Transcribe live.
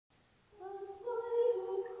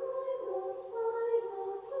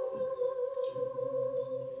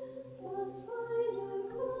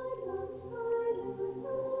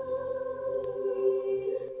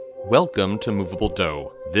Welcome to Movable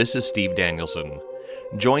Dough. This is Steve Danielson.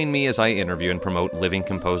 Join me as I interview and promote living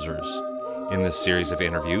composers. In this series of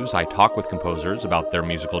interviews, I talk with composers about their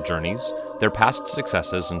musical journeys, their past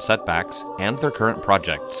successes and setbacks, and their current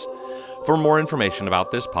projects. For more information about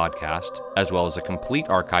this podcast, as well as a complete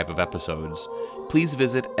archive of episodes, please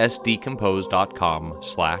visit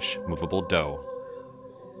sdcompose.com/movabledough.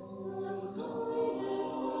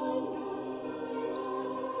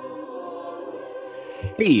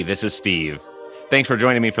 Hey, this is Steve. Thanks for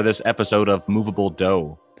joining me for this episode of Movable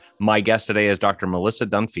Dough. My guest today is Dr. Melissa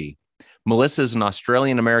Dunphy. Melissa is an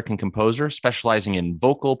Australian-American composer specializing in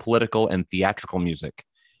vocal, political, and theatrical music.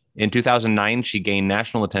 In 2009, she gained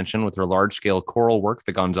national attention with her large-scale choral work,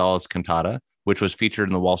 The Gonzales Cantata, which was featured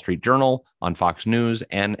in the Wall Street Journal, on Fox News,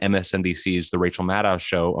 and MSNBC's The Rachel Maddow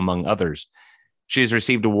Show, among others. She has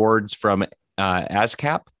received awards from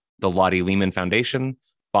ASCAP, the Lottie Lehman Foundation,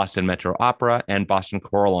 Boston Metro Opera, and Boston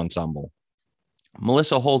Choral Ensemble.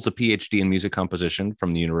 Melissa holds a PhD in music composition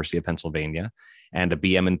from the University of Pennsylvania and a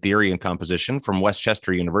BM in theory and composition from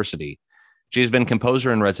Westchester University. She has been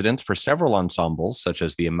composer in residence for several ensembles, such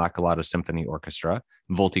as the Immaculata Symphony Orchestra,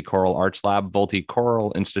 Volti Choral Arts Lab, Volti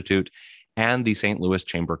Choral Institute, and the St. Louis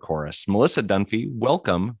Chamber Chorus. Melissa Dunphy,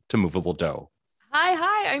 welcome to Movable Dough.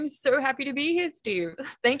 Hi. I'm so happy to be here, Steve.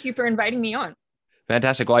 Thank you for inviting me on.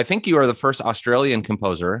 Fantastic. Well, I think you are the first Australian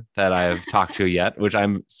composer that I've talked to yet, which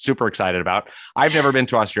I'm super excited about. I've never been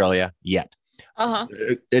to Australia yet.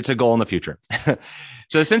 It's a goal in the future.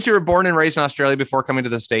 So since you were born and raised in Australia before coming to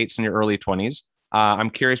the States in your early 20s,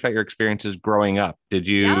 I'm curious about your experiences growing up. Did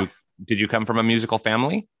you come from a musical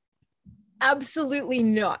family? Absolutely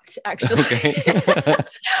not, actually. Okay.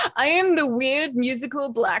 I am the weird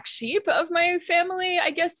musical black sheep of my family, I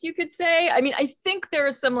guess you could say. I mean, I think there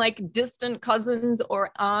are some like distant cousins or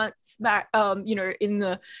aunts back, in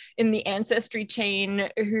the ancestry chain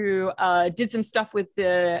who did some stuff with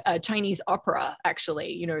the Chinese opera,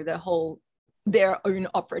 actually, their own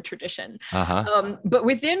opera tradition. But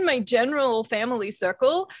within my general family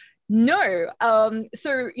circle, no.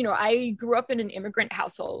 I grew up in an immigrant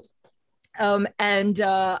household. I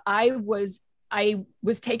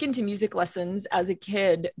was taken to music lessons as a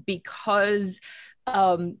kid because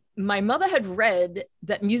my mother had read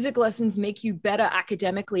that music lessons make you better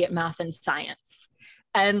academically at math and science.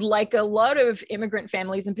 And like a lot of immigrant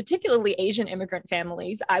families, and particularly Asian immigrant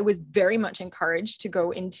families, I was very much encouraged to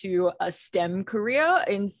go into a STEM career.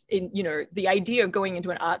 The idea of going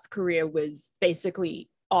into an arts career was basically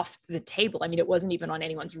off the table. I mean, it wasn't even on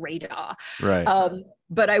anyone's radar. Right.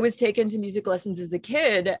 But I was taken to music lessons as a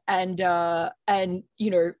kid, and I'm going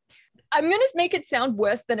to make it sound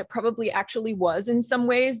worse than it probably actually was in some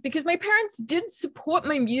ways, because my parents did support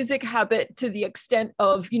my music habit to the extent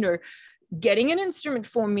of, getting an instrument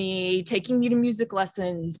for me, taking me to music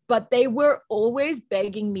lessons, but they were always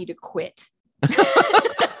begging me to quit.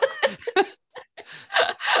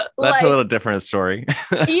 That's a little different story.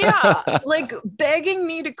 Yeah, like begging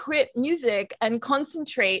me to quit music and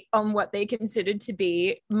concentrate on what they considered to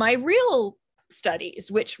be my real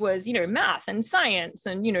studies, which was, math and science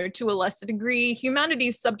and, to a lesser degree,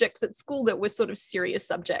 humanities subjects at school that were sort of serious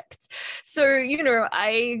subjects. So,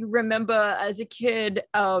 I remember as a kid,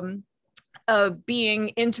 being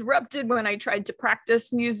interrupted when I tried to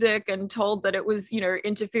practice music and told that it was,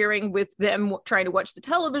 interfering with them trying to watch the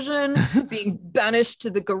television, being banished to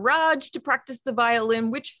the garage to practice the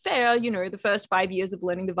violin, which fair, the first 5 years of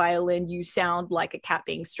learning the violin, you sound like a cat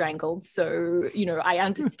being strangled. So, I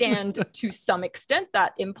understand to some extent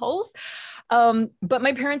that impulse. But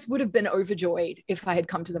my parents would have been overjoyed if I had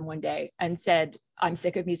come to them one day and said, I'm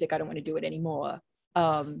sick of music. I don't want to do it anymore.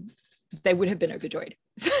 They would have been overjoyed.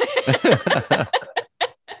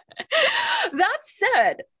 That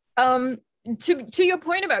said, to your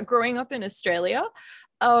point about growing up in Australia,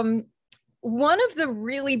 one of the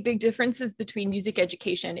really big differences between music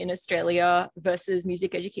education in Australia versus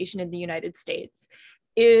music education in the United States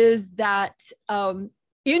is that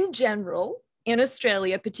in general, in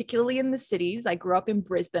Australia, particularly in the cities, I grew up in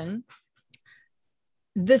Brisbane,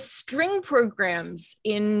 the string programs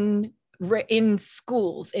in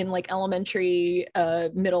schools, in like elementary,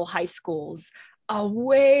 middle, high schools, are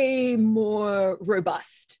way more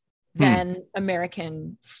robust than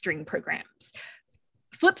American string programs.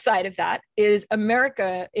 Flip side of that is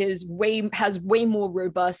America has way more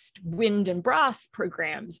robust wind and brass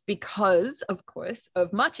programs because, of course,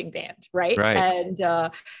 of marching band, right? And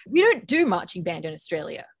we don't do marching band in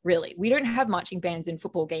Australia, really. We don't have marching bands in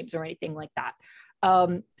football games or anything like that.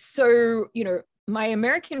 My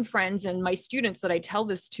American friends and my students that I tell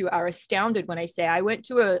this to are astounded when I say I went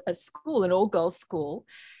to a school, an all-girls school,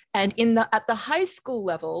 and at the high school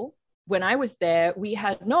level, when I was there, we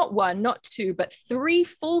had not one, not two, but three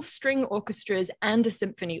full string orchestras and a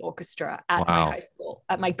symphony orchestra at my high school,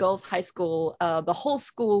 at my girls' high school. The whole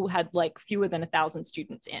school had like fewer than 1,000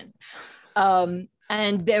 students in.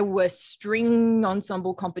 And there were string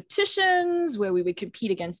ensemble competitions where we would compete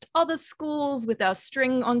against other schools with our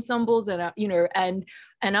string ensembles, and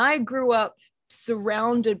and I grew up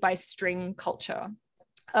surrounded by string culture,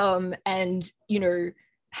 and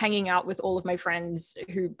hanging out with all of my friends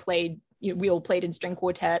who played. We all played in string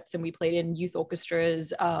quartets, and we played in youth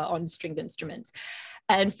orchestras on stringed instruments.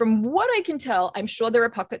 And from what I can tell, I'm sure there are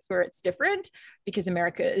pockets where it's different because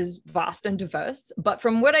America is vast and diverse. But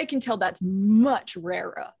from what I can tell, that's much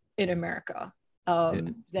rarer in America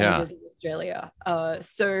than it is in Australia.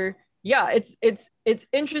 So yeah, it's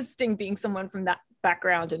interesting being someone from that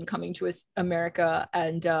background and coming to America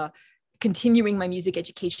and continuing my music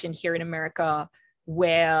education here in America,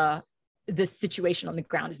 where the situation on the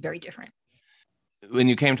ground is very different. When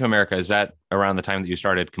you came to America, is that around the time that you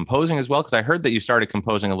started composing as well? Because I heard that you started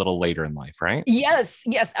composing a little later in life, right? Yes,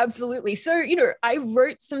 absolutely. So, I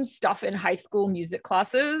wrote some stuff in high school music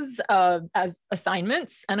classes as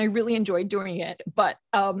assignments, and I really enjoyed doing it. But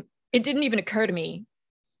it didn't even occur to me,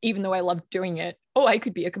 even though I loved doing it, I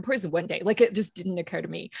could be a composer one day. Like, it just didn't occur to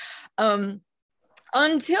me.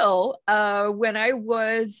 Until when I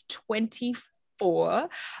was 24,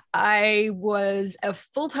 I was a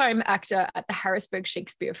full-time actor at the Harrisburg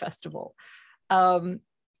Shakespeare Festival in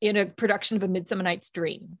a production of A Midsummer Night's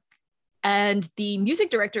Dream. And the music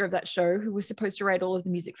director of that show, who was supposed to write all of the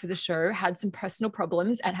music for the show, had some personal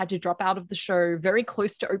problems and had to drop out of the show very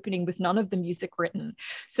close to opening with none of the music written.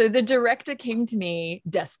 So the director came to me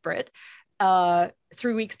desperate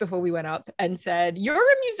 3 weeks before we went up and said, "You're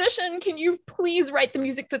a musician. Can you please write the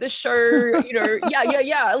music for the show?"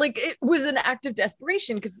 Yeah. Like, it was an act of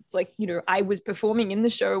desperation because it's like, I was performing in the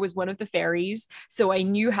show as one of the fairies. So I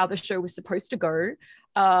knew how the show was supposed to go.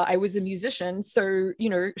 I was a musician. So,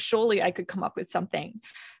 surely I could come up with something.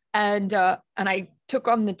 And I took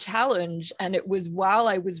on the challenge. And it was while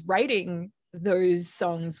I was writing those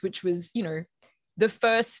songs, which was, the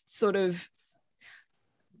first sort of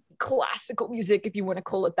classical music, if you want to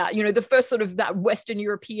call it that, the first sort of that Western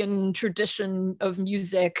European tradition of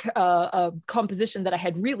music composition that I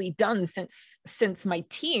had really done since my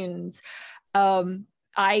teens.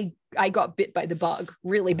 I got bit by the bug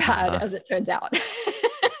really bad, as it turns out.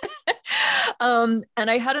 And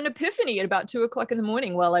I had an epiphany at about 2:00 in the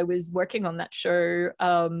morning while I was working on that show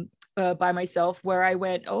by myself, where I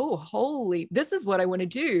went, this is what I want to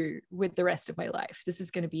do with the rest of my life. This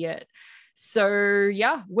is going to be it. So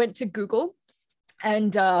yeah, went to Google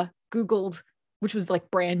and Googled, which was like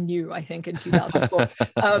brand new, I think in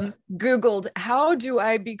 2004, Googled, how do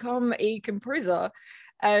I become a composer?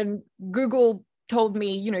 And Google told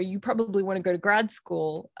me, you probably want to go to grad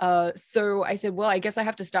school. So I said, well, I guess I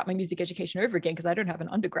have to start my music education over again because I don't have an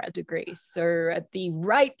undergrad degree. So at the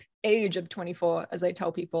ripe age of 24, as I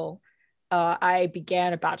tell people, I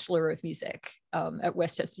began a Bachelor of Music at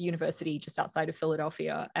Westchester University, just outside of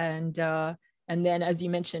Philadelphia. And then, as you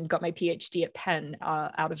mentioned, got my PhD at Penn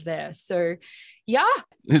out of there. So, yeah.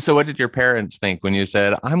 So what did your parents think when you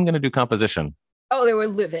said, I'm going to do composition? Oh, they were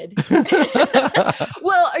livid.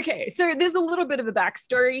 Well, okay. So there's a little bit of a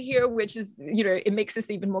backstory here, which is, it makes this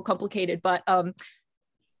even more complicated. But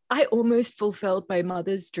I almost fulfilled my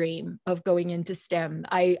mother's dream of going into STEM.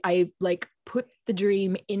 I like put the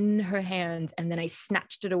dream in her hands and then I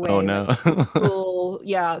snatched it away. Oh no.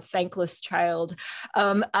 Like thankless child.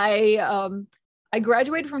 I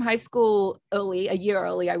graduated from high school a year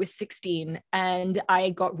early. I was 16 and I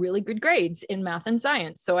got really good grades in math and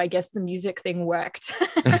science. So I guess the music thing worked.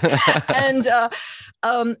 And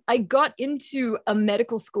I got into a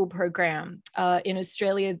medical school program. In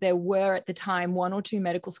Australia, there were at the time 1 or 2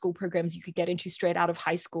 medical school programs you could get into straight out of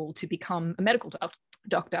high school to become a medical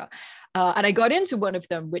doctor. And I got into one of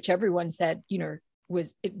them, which everyone said,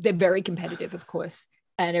 they're very competitive, of course.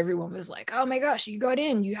 And everyone was like, oh my gosh, you got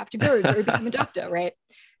in, you have to go become a doctor, right?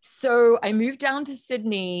 So I moved down to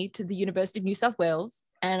Sydney to the University of New South Wales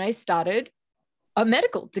and I started a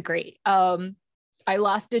medical degree. I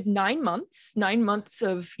lasted 9 months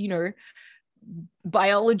of,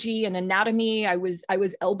 biology and anatomy. I was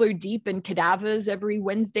elbow deep in cadavers every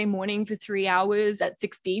Wednesday morning for 3 hours at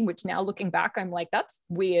 16, which now looking back, I'm like, that's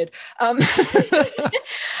weird. And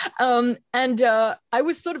I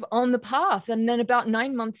was sort of on the path. And then about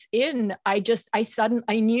 9 months in, I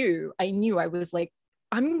knew I was like,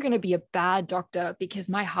 I'm going to be a bad doctor because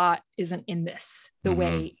my heart isn't in this the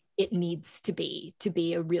way it needs to be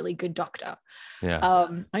a really good doctor. Yeah.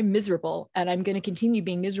 I'm miserable and I'm going to continue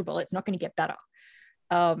being miserable. It's not going to get better.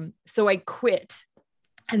 So I quit.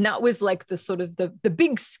 And that was like the sort of the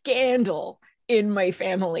big scandal in my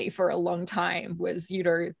family for a long time, was, you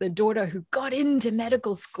know, the daughter who got into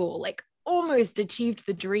medical school, like almost achieved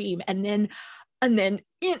the dream. And then,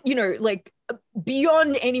 you know, like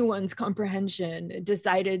beyond anyone's comprehension,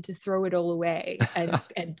 decided to throw it all away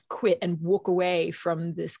and quit and walk away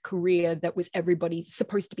from this career that was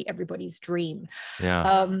supposed to be everybody's dream.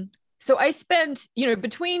 Yeah. So I spent, you know,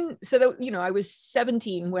 you know, I was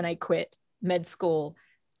 17 when I quit med school.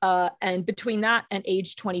 And between that and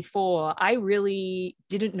age 24, I really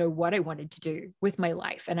didn't know what I wanted to do with my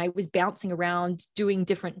life. And I was bouncing around doing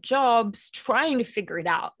different jobs, trying to figure it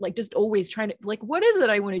out, like just always trying to, like, what is it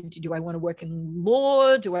I wanted to do? I want to work in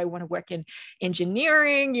law. Do I want to work in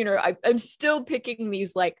engineering? You know, I'm still picking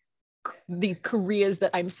these, like, the careers that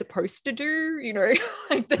I'm supposed to do, you know,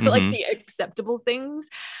 like the acceptable things.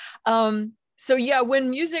 So yeah, when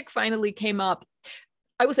music finally came up,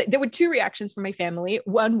 I will say there were two reactions from my family.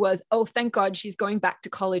 One was, oh, thank God she's going back to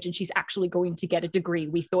college and she's actually going to get a degree.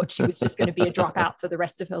 We thought she was just going to be a dropout for the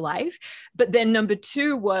rest of her life. But then number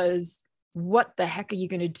two was, what the heck are you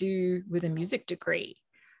going to do with a music degree?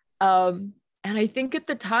 And I think at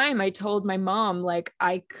the time I told my mom, like,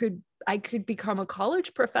 I could become a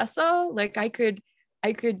college professor. Like I could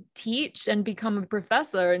teach and become a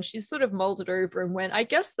professor. And she sort of mulled it over and went, I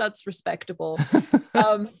guess that's respectable.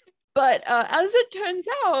 But as it turns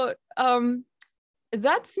out,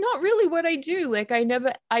 that's not really what I do. Like I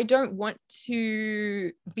don't want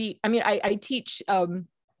to be, I mean, I teach, I'm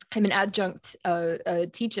an adjunct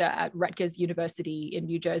teacher at Rutgers University in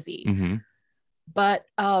New Jersey. But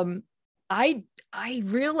I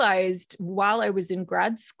realized while I was in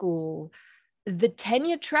grad school, the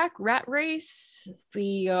tenure track rat race,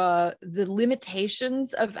 the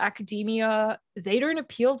limitations of academia, they don't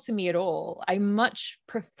appeal to me at all. I much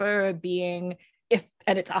prefer being,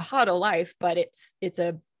 and it's a harder life, but it's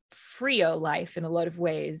a freer life in a lot of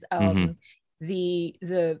ways.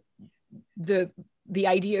 The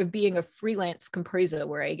idea of being a freelance composer,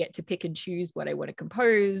 where I get to pick and choose what I want to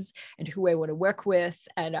compose and who I want to work with,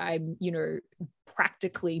 and I'm, you know,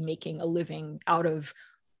 practically making a living out of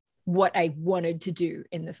what I wanted to do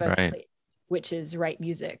in the first place, which is write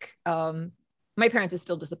music. My parents are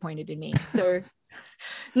still disappointed in me. So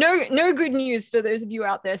no good news for those of you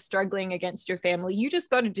out there struggling against your family. You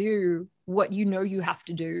just got to do what you know you have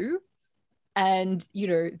to do. And, you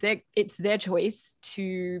know, it's their choice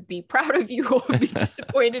to be proud of you or be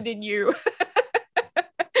disappointed in you.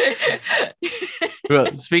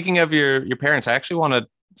 Well, speaking of your parents, I actually want to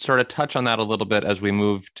sort of touch on that a little bit as we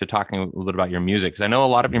move to talking a little bit about your music, because I know a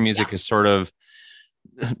lot of your music is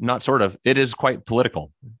it is quite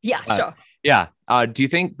political. Yeah, sure. Yeah. Do you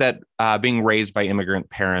think that being raised by immigrant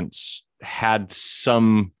parents had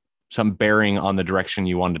some bearing on the direction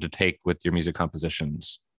you wanted to take with your music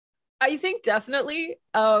compositions? I think definitely.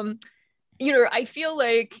 You know, I feel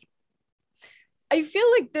like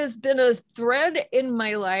there's been a thread in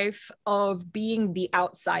my life of being the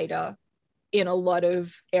outsider in a lot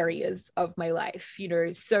of areas of my life, you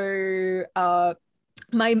know. So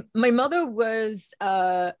my mother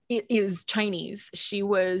is Chinese. She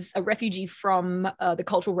was a refugee from the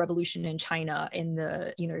Cultural Revolution in China in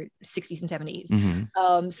the 60s and 70s.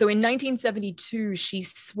 So in 1972, she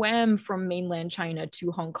swam from mainland China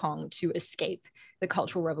to Hong Kong to escape the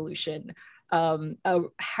Cultural Revolution. A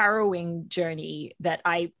harrowing journey that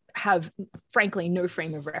I have frankly no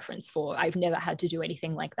frame of reference for. I've never had to do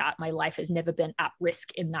anything like that. My life has never been at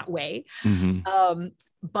risk in that way.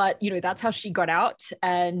 But, you know, that's how she got out.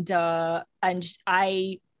 And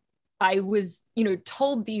I was, you know,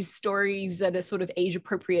 told these stories at a sort of age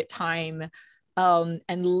appropriate time, and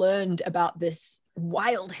learned about this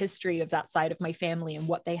wild history of that side of my family and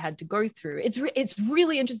what they had to go through. It's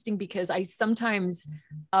really interesting because I sometimes,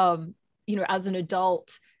 you know, as an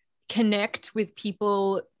adult, connect with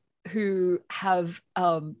people who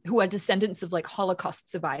are descendants of like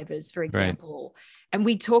Holocaust survivors, for example. And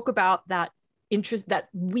we talk about that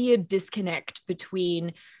weird disconnect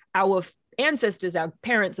between our ancestors, our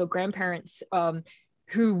parents or grandparents,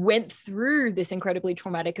 who went through this incredibly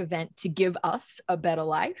traumatic event to give us a better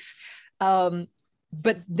life.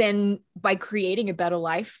 But then by creating a better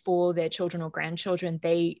life for their children or grandchildren,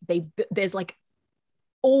 there's like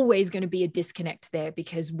always going to be a disconnect there,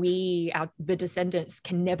 because the descendants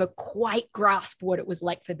can never quite grasp what it was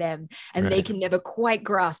like for them, and they can never quite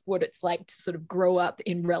grasp what it's like to sort of grow up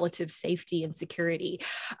in relative safety and security.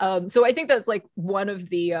 So I think that's like one of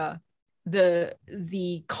the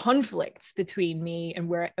conflicts between me and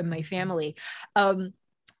my family.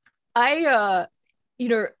 I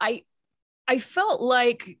felt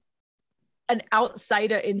like an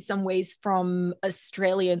outsider in some ways from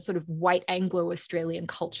Australian sort of white Anglo-Australian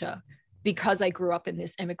culture, because I grew up in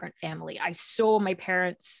this immigrant family. I saw my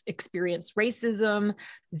parents experience racism.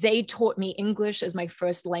 They taught me English as my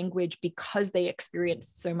first language because they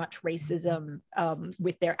experienced so much racism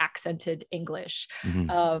with their accented English.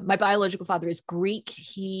 My biological father is Greek.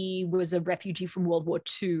 He was a refugee from World War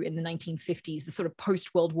II in the 1950s, the sort of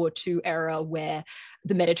post-World War II era where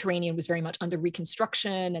the Mediterranean was very much under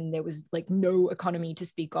reconstruction and there was like no economy to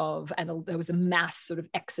speak of. And there was a mass sort of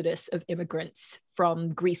exodus of immigrants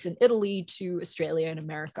from Greece and Italy to Australia and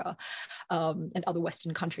America and other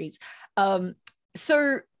Western countries.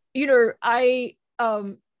 So, you know, I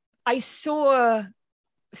saw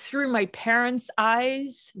through my parents'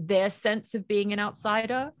 eyes their sense of being an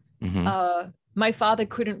outsider. My father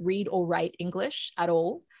couldn't read or write English at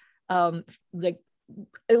all, like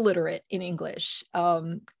illiterate in English.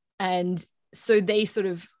 And so they sort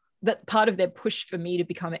of, that part of their push for me to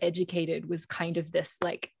become educated was kind of this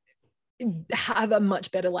like, have a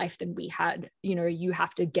much better life than we had. You know, you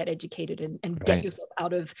have to get educated and get yourself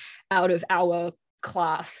out of our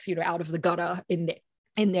class, you know, out of the gutter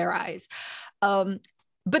in their eyes.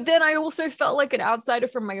 But then I also felt like an outsider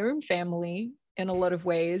from my own family in a lot of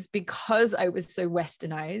ways because I was so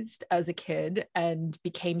westernized as a kid and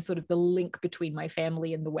became sort of the link between my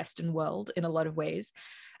family and the Western world in a lot of ways.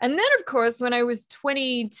 And then, of course, when I was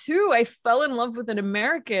 22, I fell in love with an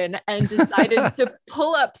American and decided to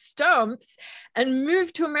pull up stumps and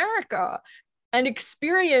move to America and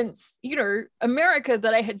experience, you know, America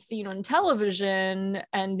that I had seen on television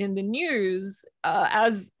and in the news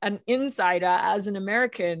as an insider, as an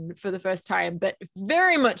American for the first time, but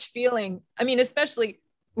very much feeling, I mean, especially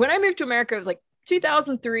when I moved to America, it was like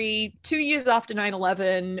 2003, 2 years after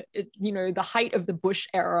 9/11, you know, the height of the Bush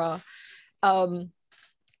era.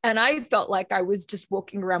 And I felt like I was just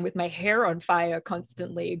walking around with my hair on fire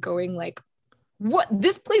constantly going like, what,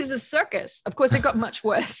 this place is a circus. Of course, it got much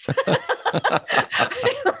worse.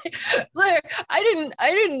 Like, I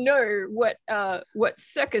didn't know what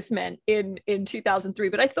circus meant in 2003,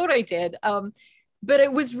 but I thought I did. But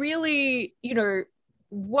it was really, you know,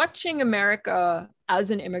 watching America as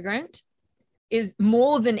an immigrant is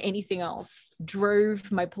more than anything else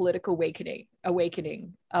drove my political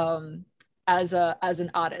awakening. As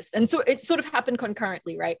an artist. And so it sort of happened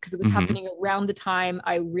concurrently, right? Because it was happening around the time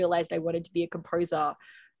I realized I wanted to be a composer.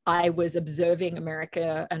 I was observing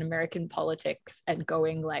America and American politics and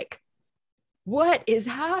going like, what is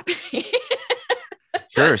happening?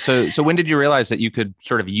 Sure. So when did you realize that you could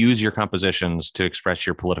sort of use your compositions to express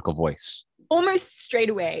your political voice? Almost straight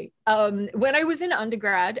away. When I was in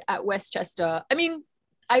undergrad at Westchester, I mean,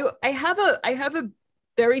 I have a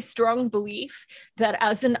very strong belief that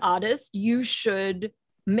as an artist, you should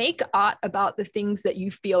make art about the things that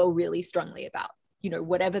you feel really strongly about, you know,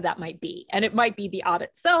 whatever that might be. And it might be the art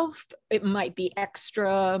itself. It might be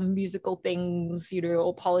extra musical things, you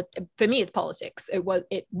know, or for me, it's politics. It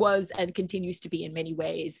was and continues to be in many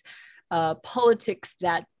ways, politics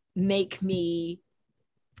that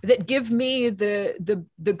give me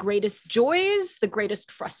the greatest joys, the greatest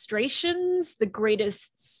frustrations, the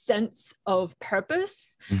greatest sense of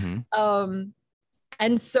purpose.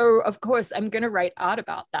 And so, of course, I'm going to write art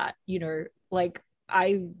about that. You know, like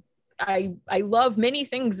I love many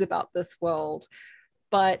things about this world,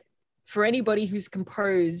 but for anybody who's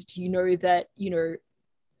composed, you know that, you know,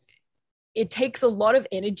 it takes a lot of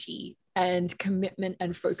energy and commitment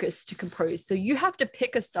and focus to compose. So you have to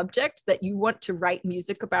pick a subject that you want to write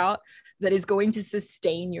music about that is going to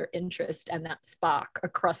sustain your interest and that spark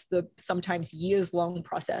across the sometimes years-long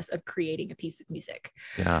process of creating a piece of music.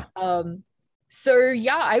 Yeah. So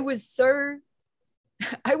yeah, I was so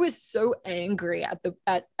angry at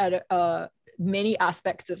many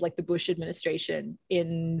aspects of like the Bush administration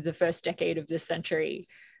in the first decade of this century.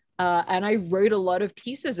 And I wrote a lot of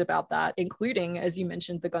pieces about that, including, as you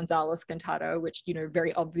mentioned, the Gonzalez Cantata, which, you know,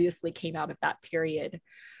 very obviously came out of that period.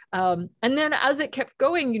 And then as it kept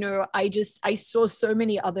going, you know, I saw so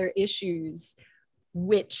many other issues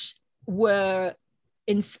which were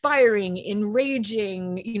inspiring,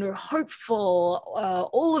 enraging, you know, hopeful,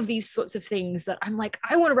 all of these sorts of things that I'm like,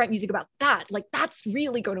 I want to write music about that. Like, that's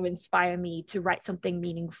really going to inspire me to write something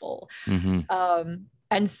meaningful.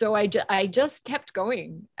 And so I just kept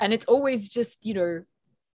going. And it's always just, you know,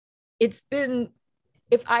 it's been,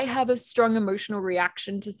 if I have a strong emotional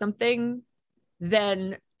reaction to something,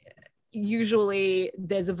 then usually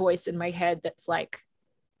there's a voice in my head that's like,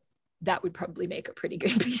 that would probably make a pretty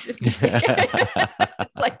good piece of music.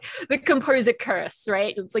 It's like the composer curse,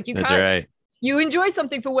 right? It's like, you That's can't, right. you enjoy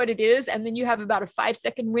something for what it is, and then you have about a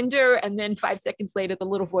 5-second window, and then 5 seconds later the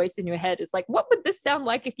little voice in your head is like, what would this sound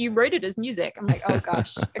like if you wrote it as music? I'm like, oh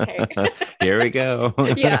gosh, okay. Here we go.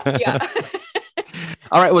 Yeah.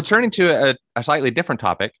 All right, well, turning to a slightly different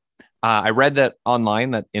topic, I read that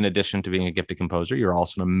online that in addition to being a gifted composer, you're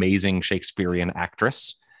also an amazing Shakespearean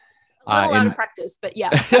actress. A little out of practice, but yeah.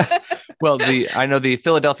 Well, I know the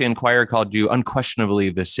Philadelphia Inquirer called you unquestionably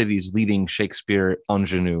the city's leading Shakespeare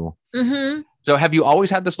ingenue. Mm-hmm. So have you always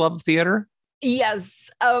had this love of theater? Yes.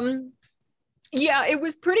 Yeah, it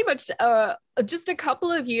was pretty much just a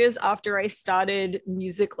couple of years after I started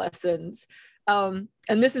music lessons. And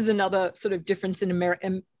this is another sort of difference in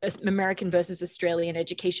American versus Australian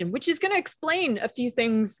education, which is going to explain a few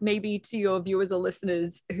things maybe to your viewers or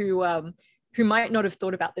listeners who might not have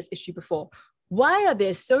thought about this issue before. Why are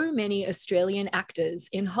there so many Australian actors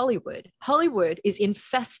in Hollywood? Hollywood is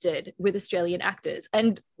infested with Australian actors.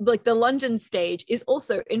 And like the London stage is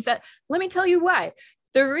also, in fact, let me tell you why.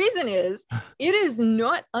 The reason is it is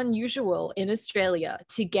not unusual in Australia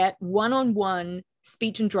to get one-on-one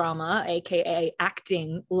speech and drama, aka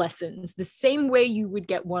acting lessons, the same way you would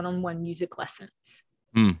get one-on-one music lessons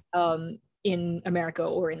in America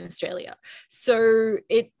or in Australia. So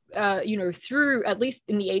it, through at least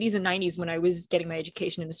in the 80s and 90s when I was getting my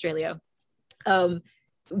education in Australia, if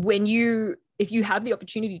you have the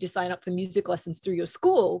opportunity to sign up for music lessons through your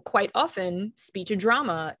school, quite often speech and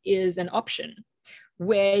drama is an option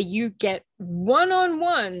where you get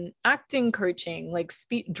one-on-one acting coaching, like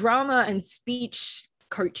drama and speech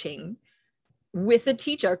coaching with a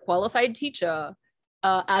teacher, qualified teacher,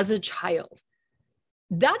 as a child.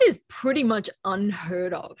 That is pretty much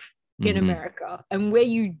unheard of in America. And where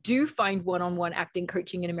you do find one-on-one acting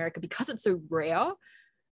coaching in America, because it's so rare,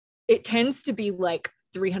 it tends to be like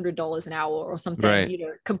 $300 an hour or something, right,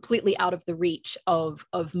 completely out of the reach of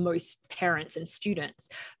most parents and students.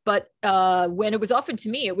 But when it was offered to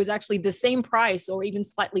me, it was actually the same price or even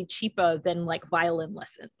slightly cheaper than like violin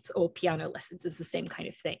lessons or piano lessons. Is the same kind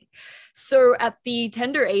of thing. So at the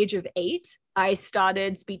tender age of 8, I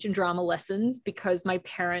started speech and drama lessons because my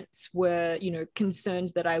parents were,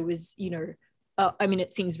 concerned that I was,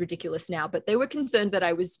 it seems ridiculous now, but they were concerned that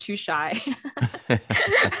I was too shy.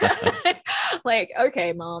 Like,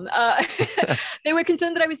 okay, mom. They were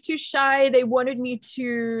concerned that I was too shy. They wanted me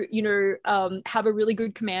to, have a really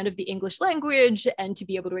good command of the English language and to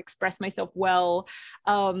be able to express myself well.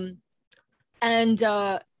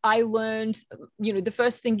 I learned, the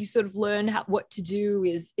first thing you sort of learn what to do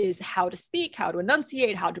is how to speak, how to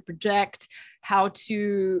enunciate, how to project, how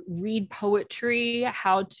to read poetry,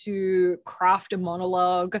 how to craft a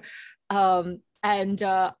monologue.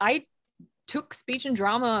 I took speech and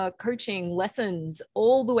drama coaching lessons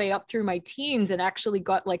all the way up through my teens and actually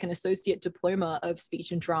got like an associate diploma of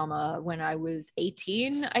speech and drama when I was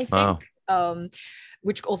 18, I think, wow.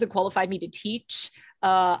 Which also qualified me to teach.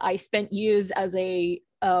 I spent years as a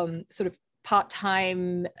sort of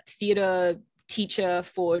part-time theater teacher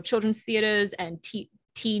for children's theaters and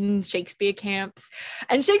teen Shakespeare camps.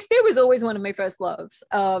 And Shakespeare was always one of my first loves.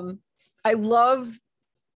 I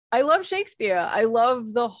love Shakespeare. I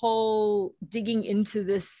love the whole digging into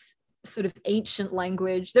this sort of ancient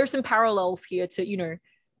language. There's some parallels here to,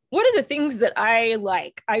 what are the things that I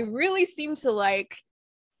like? I really seem to like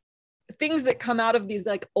things that come out of these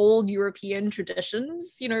like old European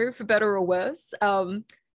traditions, for better or worse.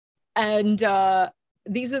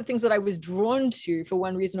 These are the things that I was drawn to for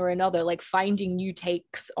one reason or another, like finding new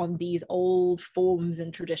takes on these old forms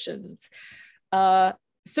and traditions.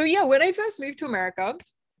 So yeah, when I first moved to America,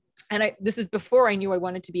 and this is before I knew I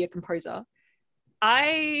wanted to be a composer,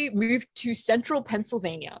 I moved to central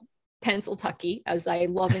Pennsylvania, Pennsyltucky, as I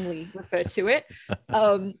lovingly refer to it.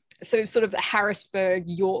 So sort of the Harrisburg,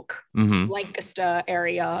 York, Lancaster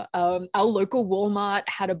area. Our local Walmart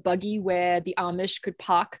had a buggy where the Amish could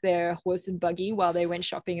park their horse and buggy while they went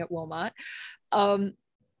shopping at Walmart. And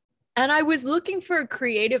I was looking for a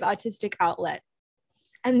creative artistic outlet.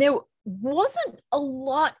 And there wasn't a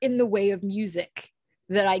lot in the way of music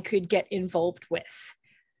that I could get involved with.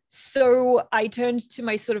 So I turned to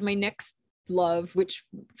my next love, which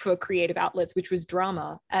for creative outlets, which was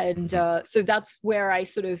drama. And so that's where I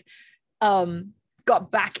sort of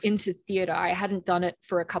got back into theater. I hadn't done it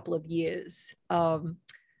for a couple of years.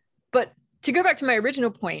 But to go back to my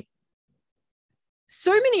original point,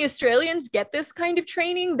 so many Australians get this kind of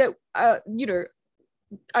training that,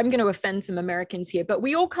 I'm going to offend some Americans here, but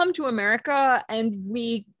we all come to America and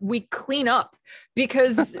we clean up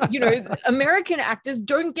because, American actors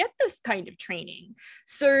don't get this kind of training.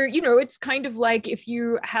 So, it's kind of like if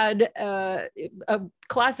you had a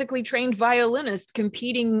classically trained violinist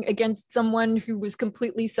competing against someone who was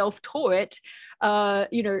completely self-taught, or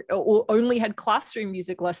only had classroom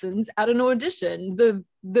music lessons at an audition. The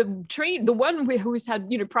one who's had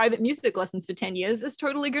private music lessons for 10 years is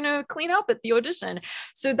totally going to clean up at the audition.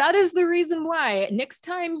 So that is the reason why next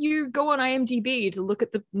time you go on IMDb to look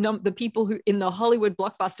at the people who in the Hollywood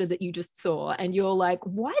blockbuster that you just saw, and you're like,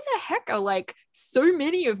 why the heck are like so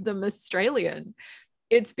many of them Australian?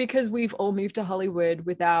 It's because we've all moved to Hollywood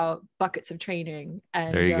without buckets of training,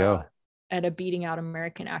 and there you go, and are beating out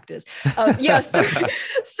American actors. So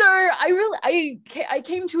I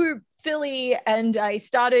came to Philly and I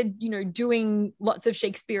started, doing lots of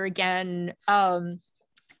Shakespeare again.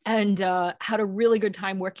 And had a really good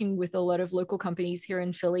time working with a lot of local companies here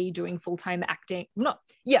in Philly doing full-time acting.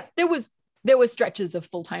 There was stretches of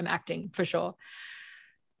full-time acting for sure.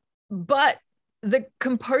 But the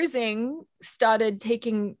composing started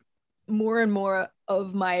taking more and more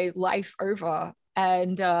of my life over.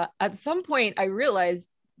 And at some point I realized,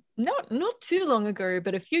 not too long ago,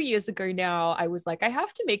 but a few years ago now, I was like, I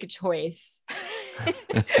have to make a choice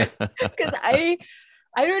because I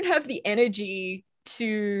don't have the energy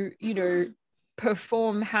to,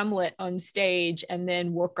 perform Hamlet on stage and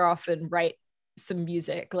then walk off and write some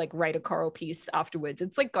music, like write a choral piece afterwards.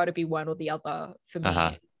 It's like got to be one or the other for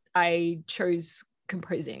me. I chose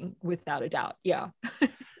composing without a doubt. Yeah.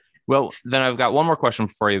 Well, then I've got one more question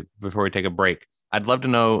for you before we take a break. I'd love to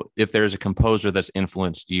know if there's a composer that's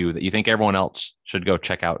influenced you that you think everyone else should go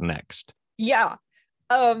check out next. Yeah.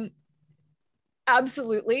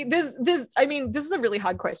 Absolutely. This is a really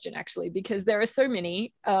hard question actually, because there are so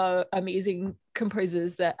many amazing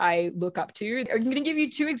composers that I look up to. I'm going to give you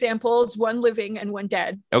two examples, one living and one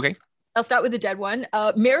dead. Okay. I'll start with the dead one.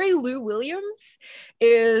 Mary Lou Williams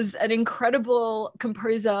is an incredible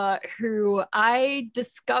composer who I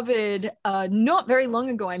discovered not very long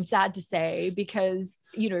ago, I'm sad to say, because,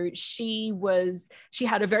 she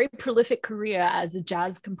had a very prolific career as a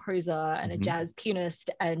jazz composer and a jazz pianist,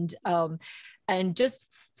 and just,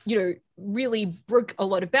 really broke a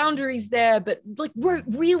lot of boundaries there, but like wrote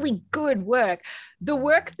really good work. The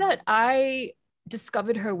work that I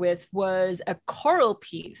discovered her with was a choral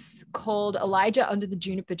piece called Elijah Under the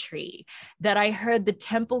Juniper Tree that I heard the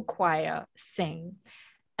Temple Choir sing.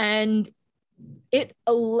 And it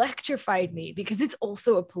electrified me because it's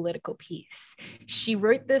also a political piece. She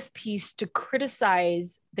wrote this piece to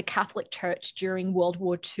criticize the Catholic Church during World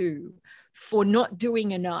War II for not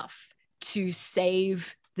doing enough to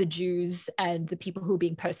save the Jews and the people who were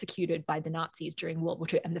being persecuted by the Nazis during World War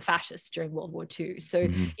II and the fascists during World War II. So,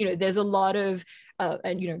 there's a lot of,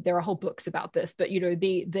 and, there are whole books about this, but,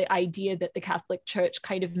 the idea that the Catholic Church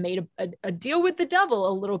kind of made a deal with the devil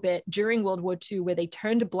a little bit during World War II, where they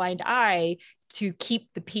turned a blind eye to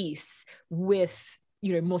keep the peace with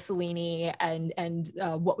Mussolini and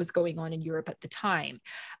what was going on in Europe at the time.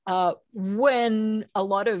 When a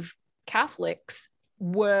lot of Catholics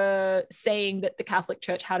were saying that the Catholic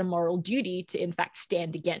Church had a moral duty to, in fact,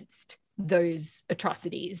 stand against those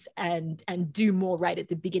atrocities and do more right at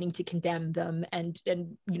the beginning to condemn them and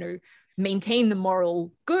maintain the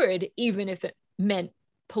moral good, even if it meant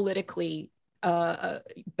politically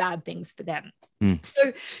bad things for them.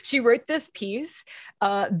 So she wrote this piece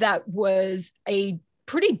that was a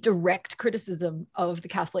pretty direct criticism of the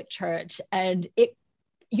Catholic Church, and it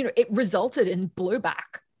resulted in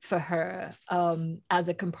blowback for her as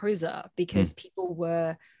a composer, because people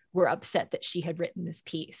were upset that she had written this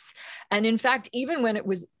piece. And in fact, even when it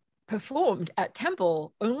was performed at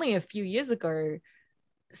Temple only a few years ago,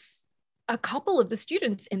 a couple of the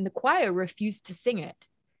students in the choir refused to sing it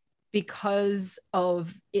because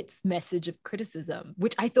of its message of criticism,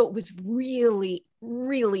 which I thought was really,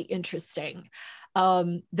 really interesting.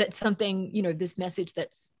 That something, this message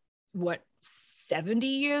that's 70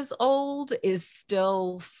 years old is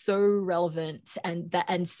still so relevant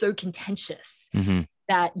and so contentious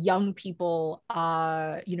that young people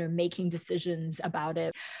are, making decisions about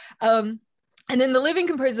it. And then the living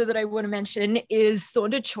composer that I want to mention is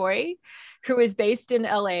Saundra Choi, who is based in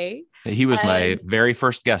LA. He was my very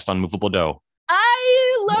first guest on Movable Do.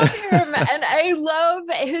 I love him and I love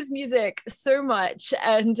his music so much.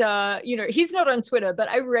 And, he's not on Twitter, but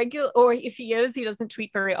or if he is, he doesn't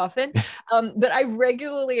tweet very often. But I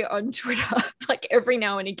regularly on Twitter, like every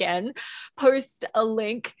now and again, post a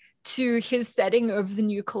link to his setting of the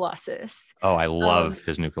New Colossus. Oh, I love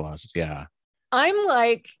his New Colossus. Yeah. I'm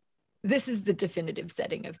like, this is the definitive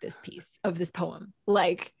setting of this piece, of this poem.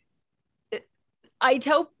 Like, I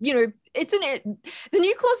tell, the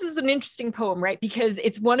New Class is an interesting poem, right? Because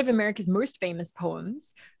it's one of America's most famous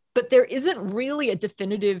poems, but there isn't really a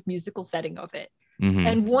definitive musical setting of it. Mm-hmm.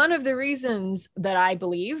 And one of the reasons that I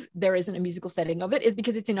believe there isn't a musical setting of it is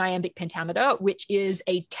because it's in iambic pentameter, which is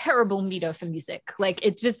a terrible meter for music. Like,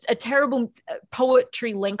 it's just a terrible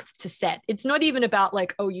poetry length to set. It's not even about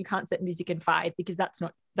like, oh, you can't set music in 5, because that's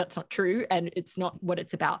not true, and it's not what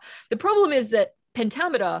it's about. The problem is that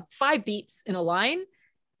pentameter, 5 beats in a line,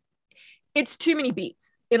 it's too many beats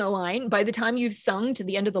in a line. By the time you've sung to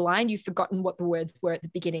the end of the line, you've forgotten what the words were at the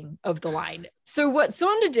beginning of the line. So what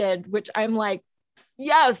Sonda did, which I'm like,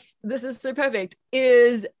 yes, this is so perfect,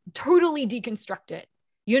 is totally deconstruct it.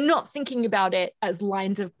 You're not thinking about it as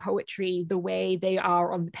lines of poetry the way they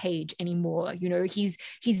are on the page anymore. He's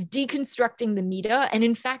deconstructing the meter. And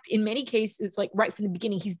in fact, in many cases, like right from the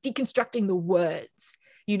beginning, he's deconstructing the words.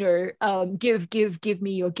 Give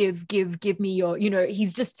me your, give me your,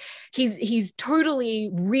 he's totally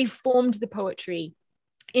reformed the poetry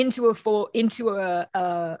into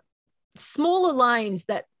a smaller lines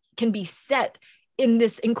that can be set in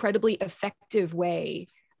this incredibly effective way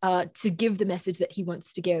to give the message that he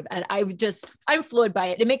wants to give. And I'm floored by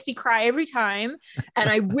it. It makes me cry every time. And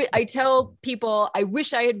I tell people, I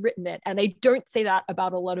wish I had written it. And I don't say that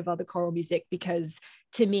about a lot of other choral music, because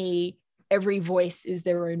to me, every voice is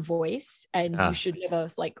their own voice, and you should never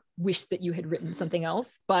like wish that you had written something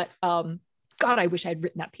else. But God, I wish I had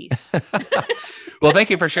written that piece. Well, thank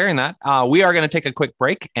you for sharing that. We are going to take a quick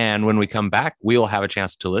break. And when we come back, we will have a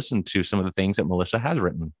chance to listen to some of the things that Melissa has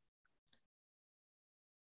written.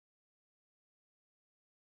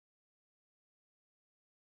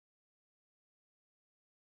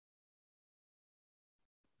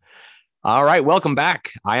 All right, welcome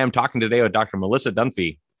back. I am talking today with Dr. Melissa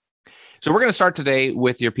Dunphy. So we're going to start today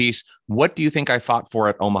with your piece, What Do You Think I Fought For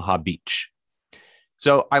at Omaha Beach?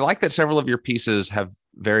 So I like that several of your pieces have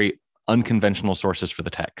very unconventional sources for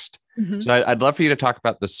the text. Mm-hmm. So I'd love for you to talk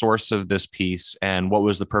about the source of this piece and what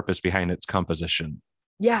was the purpose behind its composition.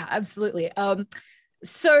 Yeah, absolutely.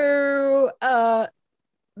 So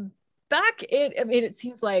back it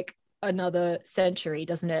seems like another century,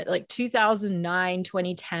 doesn't it? Like 2009,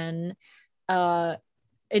 2010,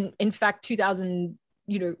 in fact, 2000,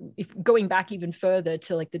 if going back even further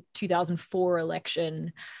to like the 2004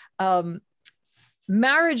 election,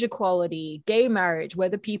 marriage equality, gay marriage,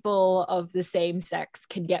 whether people of the same sex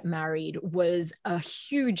can get married, was a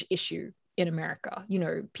huge issue in America.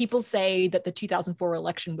 People say that the 2004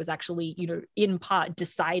 election was actually, in part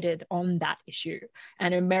decided on that issue,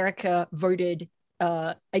 and America voted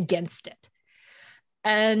against it.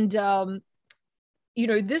 And,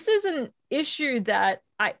 this is an issue that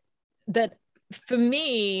for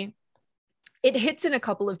me, it hits in a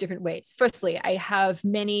couple of different ways. Firstly, I have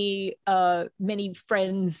many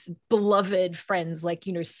friends, beloved friends, like,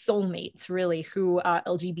 soulmates really, who are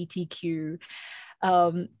LGBTQ,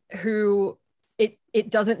 who it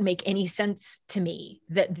doesn't make any sense to me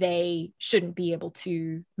that they shouldn't be able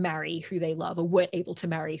to marry who they love, or weren't able to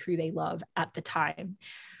marry who they love at the time.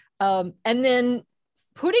 And then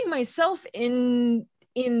putting myself in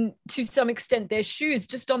to some extent their shoes,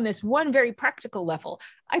 just on this one very practical level.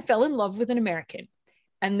 I fell in love with an American,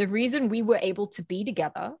 and the reason we were able to be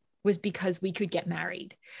together was because we could get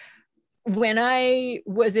married. When I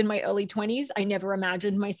was in my early 20s, I never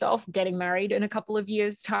imagined myself getting married in a couple of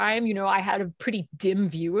years' time. I had a pretty dim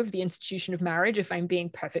view of the institution of marriage, if I'm being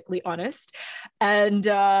perfectly honest. And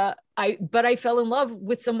but I fell in love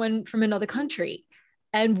with someone from another country.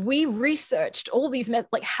 And we researched all these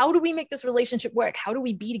like, how do we make this relationship work? How do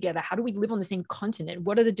we be together? How do we live on the same continent?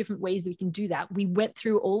 What are the different ways that we can do that? We went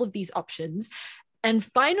through all of these options. And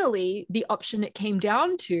finally, the option it came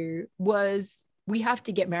down to was, we have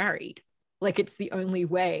to get married. Like, it's the only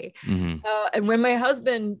way. Mm-hmm. And when my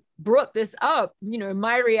husband brought this up,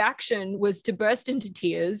 my reaction was to burst into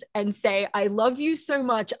tears and say, I love you so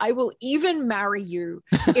much, I will even marry you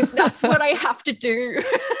if that's what I have to do.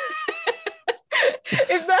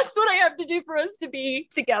 If that's what I have to do for us to be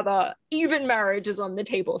together, even marriage is on the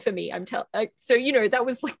table for me. So, that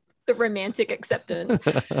was like the romantic acceptance.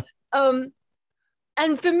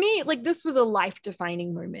 And for me, like, this was a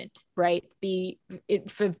life-defining moment, right?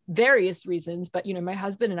 For various reasons, but, my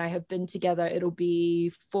husband and I have been together. It'll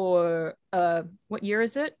be for, what year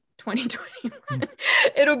is it? 2021.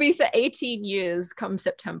 It'll be for 18 years come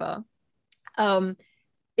September.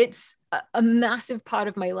 It's a massive part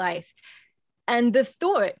of my life. And the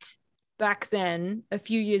thought back then, a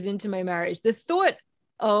few years into my marriage, the thought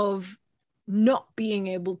of not being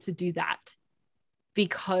able to do that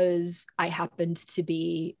because I happened to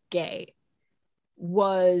be gay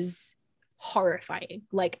was horrifying,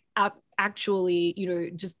 like actually,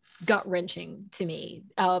 just gut wrenching to me.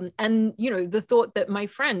 And, the thought that my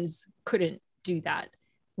friends couldn't do that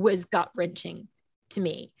was gut wrenching to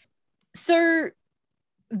me. So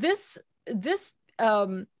this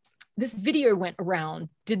video went around,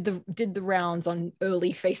 did the rounds on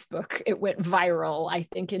early Facebook. It went viral, I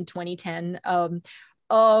think, in 2010,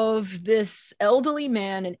 of this elderly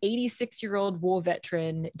man, an 86-year-old war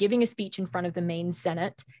veteran, giving a speech in front of the Maine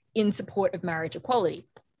Senate in support of marriage equality.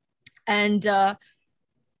 And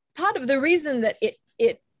part of the reason that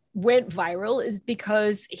it went viral is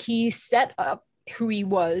because he set up who he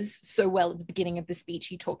was so well at the beginning of the speech.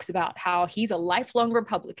 He talks about how he's a lifelong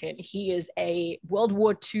Republican. He is a World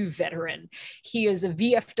War II veteran. He is a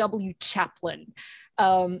VFW chaplain.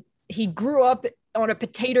 He grew up on a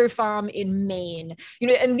potato farm in Maine,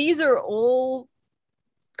 and these are all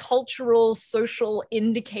cultural, social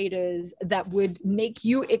indicators that would make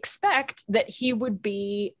you expect that he would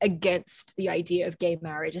be against the idea of gay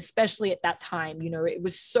marriage, especially at that time. It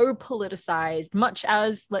was so politicized, much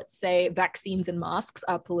as, let's say, vaccines and masks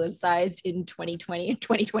are politicized in 2020 and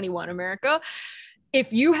 2021 America.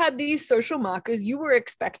 If you had these social markers, you were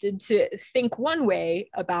expected to think one way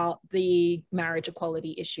about the marriage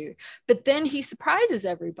equality issue. But then he surprises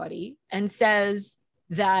everybody and says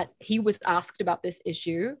that he was asked about this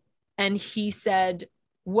issue, and he said,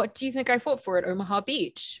 "What do you think I fought for at Omaha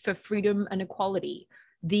Beach? For freedom and equality.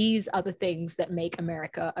 These are the things that make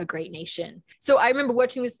America a great nation." So I remember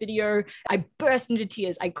watching this video. I burst into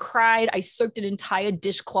tears. I cried. I soaked an entire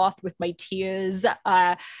dishcloth with my tears.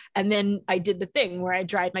 And then I did the thing where I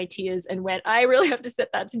dried my tears and went, I really have to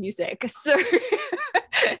set that to music. So,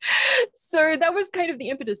 so that was kind of the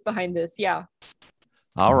impetus behind this. Yeah.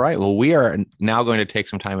 All right. Well, we are now going to take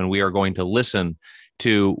some time and we are going to listen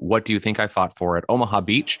to What Do You Think I Fought For at Omaha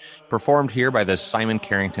Beach, performed here by the Simon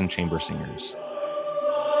Carrington Chamber Singers.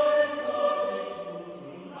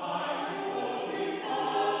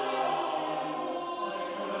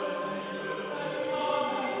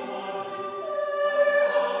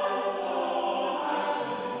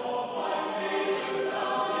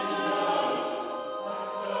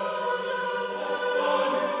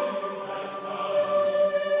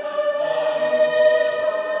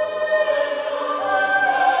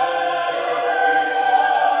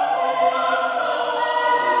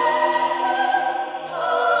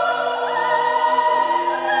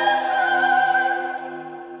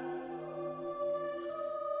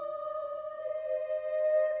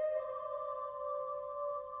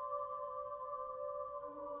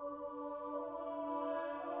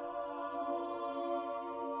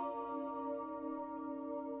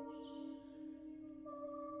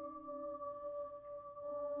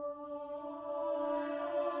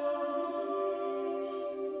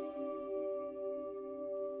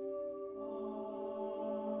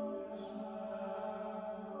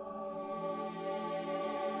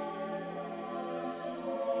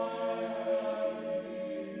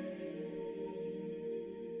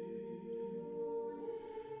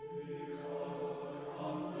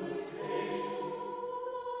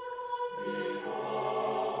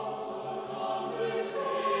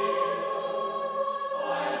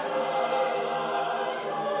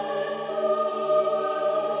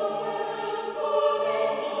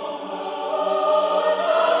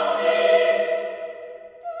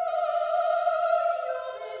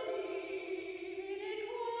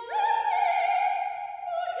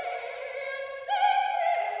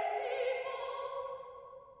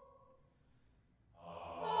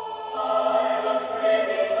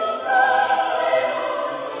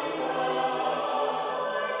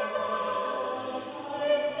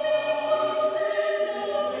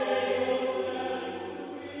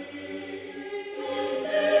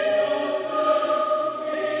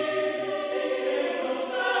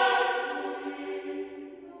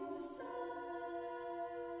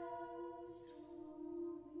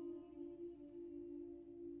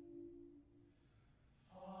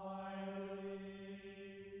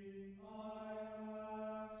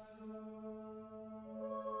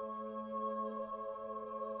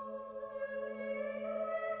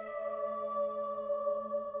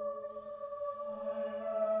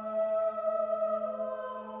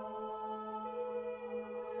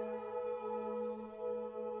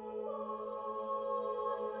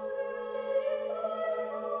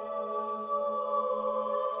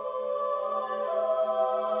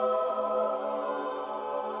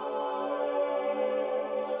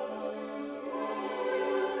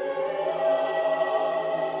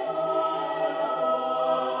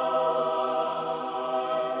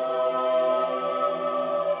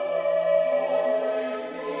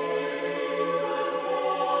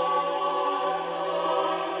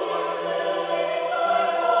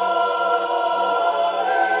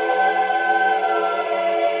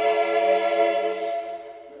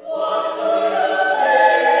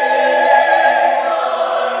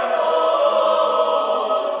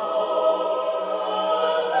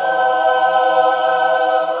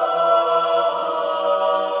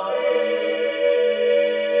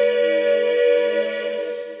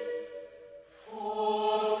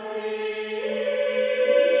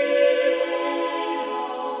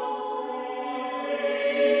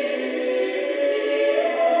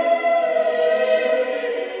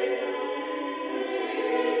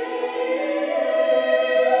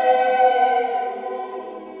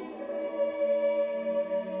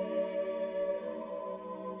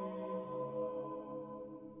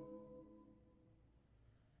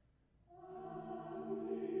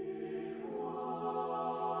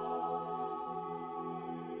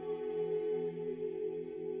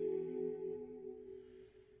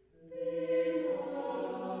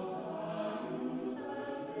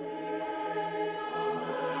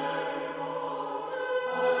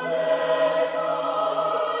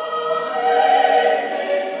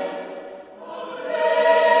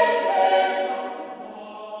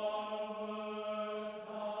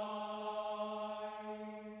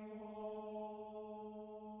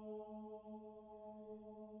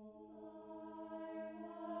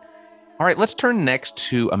 All right, let's turn next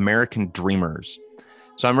to American Dreamers.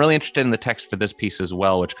 So I'm really interested in the text for this piece as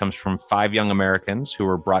well, which comes from 5 young Americans who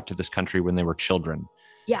were brought to this country when they were children.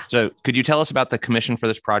 Yeah. So could you tell us about the commission for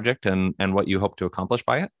this project and what you hope to accomplish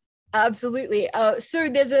by it? Absolutely. So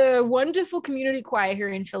there's a wonderful community choir here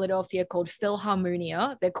in Philadelphia called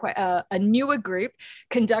Philharmonia. They're quite a newer group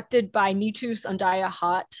conducted by Nitus Andaya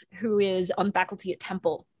Hart, who is on faculty at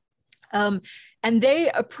Temple. And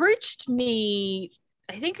they approached me,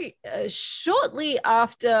 I think, shortly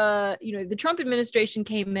after, the Trump administration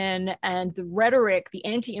came in, and the rhetoric, the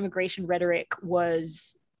anti-immigration rhetoric,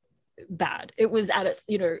 was bad. It was at its,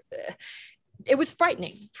 it was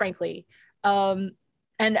frightening, frankly. And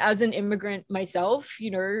as an immigrant myself,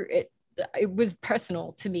 it was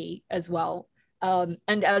personal to me as well. And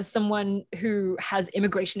as someone who has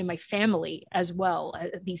immigration in my family as well,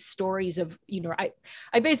 these stories of,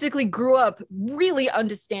 I basically grew up really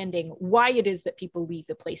understanding why it is that people leave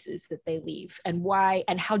the places that they leave, and why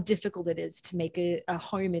and how difficult it is to make a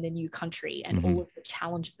home in a new country, and all of the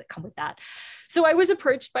challenges that come with that. So I was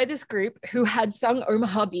approached by this group who had sung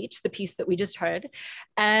Omaha Beach, the piece that we just heard,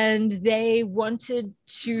 and they wanted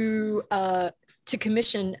to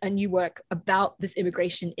commission a new work about this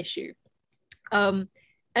immigration issue. And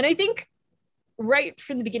I think right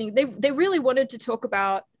from the beginning, they really wanted to talk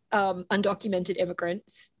about undocumented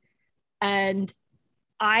immigrants. And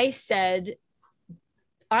I said,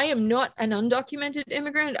 I am not an undocumented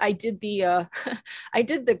immigrant. I did the I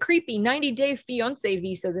did the creepy 90-day fiance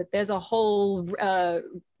visa that there's a whole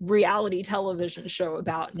reality television show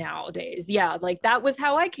about nowadays. Yeah, like that was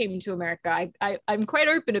how I came to America. I'm quite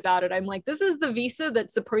open about it. I'm like, this is the visa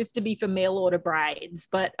that's supposed to be for mail order brides,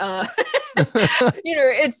 but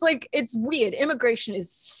it's like, it's weird. Immigration is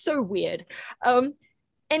so weird.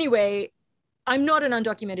 Anyway, I'm not an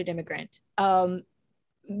undocumented immigrant.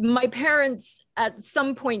 My parents at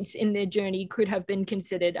some points in their journey could have been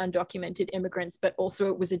considered undocumented immigrants, but also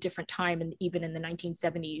it was a different time, and even in the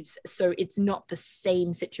 1970s. So it's not the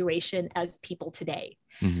same situation as people today.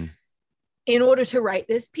 Mm-hmm. In order to write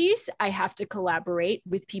this piece, I have to collaborate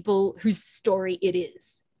with people whose story it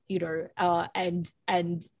is, and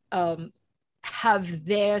have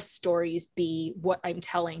their stories be what I'm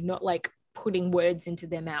telling, not like putting words into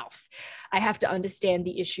their mouth. I have to understand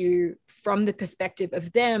the issue from the perspective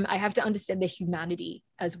of them. I have to understand their humanity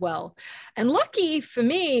as well. And lucky for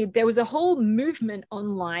me, there was a whole movement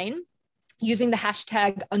online using the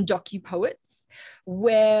hashtag UndocuPoets,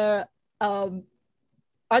 where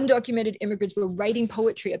undocumented immigrants were writing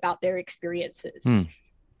poetry about their experiences.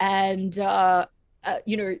 And,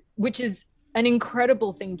 which is an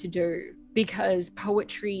incredible thing to do, because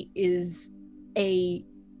poetry is a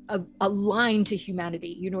line to humanity.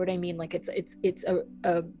 You know what I mean? Like it's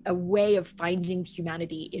a way of finding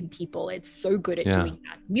humanity in people. It's so good at doing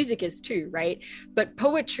that. Music is too, right? But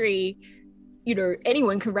poetry,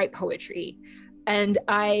 anyone can write poetry. And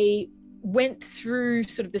I went through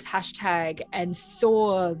sort of this hashtag and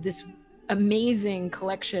saw this amazing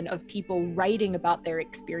collection of people writing about their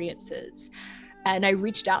experiences. And I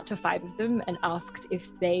reached out to 5 of them and asked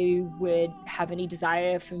if they would have any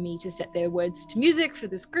desire for me to set their words to music for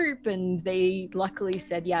this group. And they luckily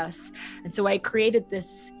said yes. And so I created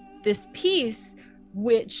this piece,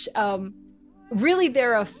 which really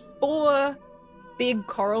there are 4 big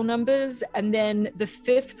choral numbers. And then the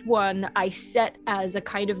 5th one I set as a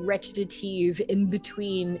kind of recitative in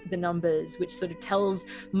between the numbers, which sort of tells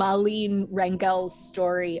Marlene Rangel's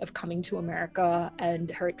story of coming to America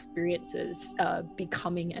and her experiences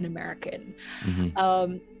becoming an American.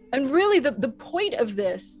 Mm-hmm. And really the point of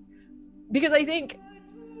this, because I think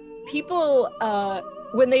people,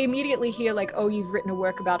 when they immediately hear like, oh, you've written a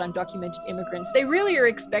work about undocumented immigrants, they really are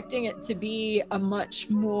expecting it to be a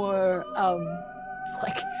much more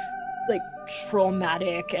like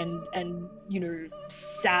traumatic and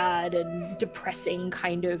sad and depressing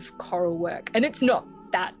kind of choral work. And it's not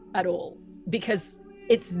that at all, because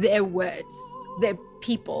it's their words, their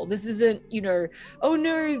people. This isn't, oh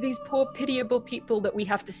no, these poor pitiable people that we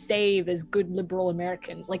have to save as good liberal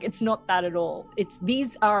Americans. Like, it's not that at all.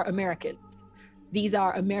 These are Americans. These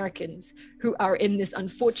are Americans who are in this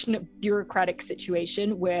unfortunate bureaucratic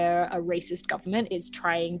situation where a racist government is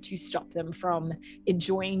trying to stop them from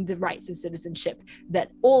enjoying the rights of citizenship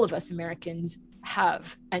that all of us Americans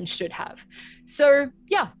have and should have. So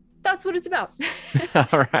yeah, that's what it's about.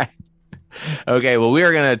 All right. Okay, well, we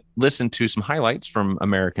are going to listen to some highlights from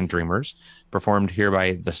American Dreamers, performed here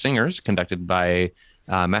by the Singers, conducted by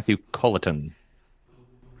Matthew Colleton.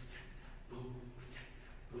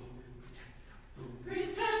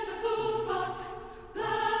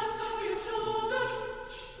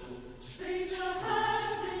 Your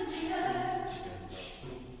hands in the air.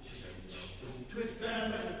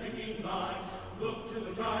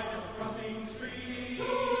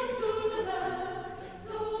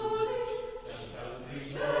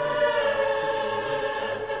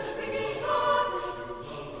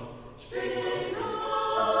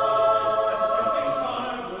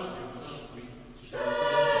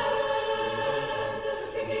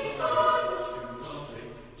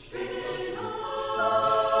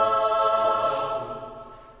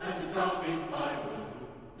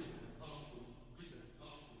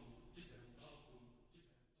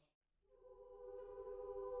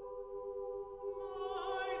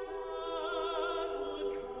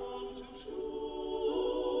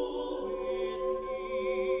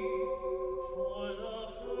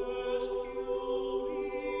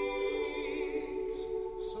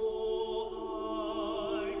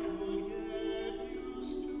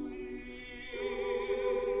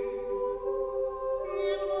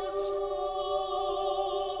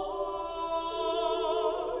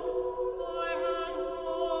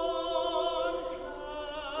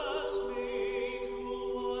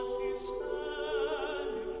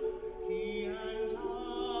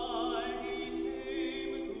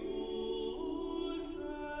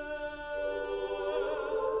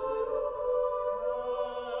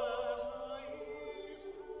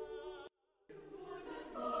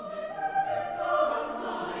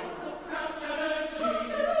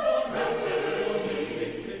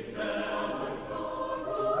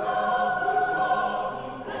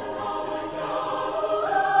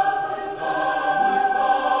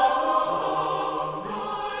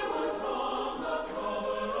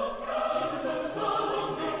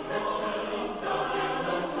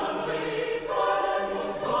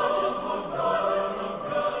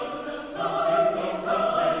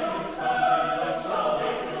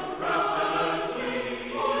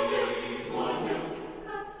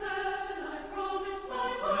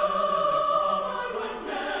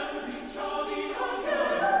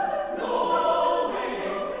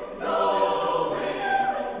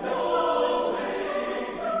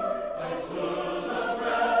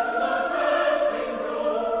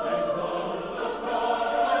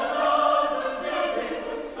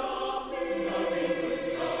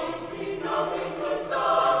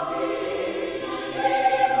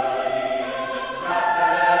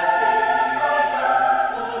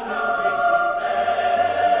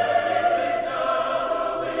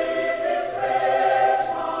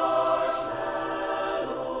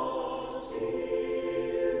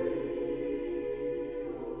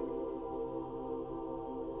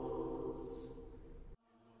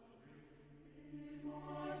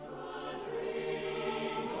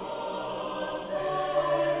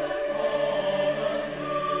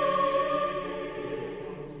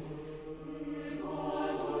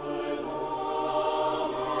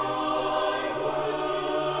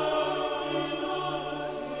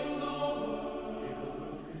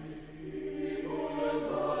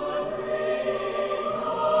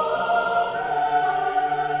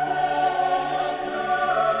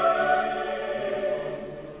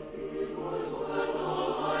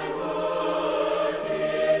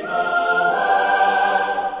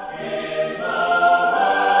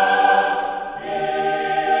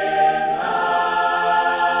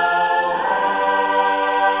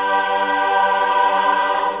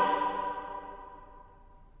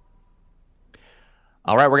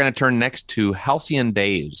 All right, we're going to turn next to Halcyon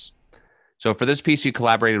Days. So for this piece, you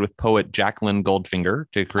collaborated with poet Jacqueline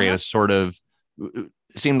Goldfinger to create a sort of, it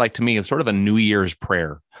seemed like to me, sort of a New Year's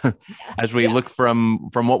prayer as we look from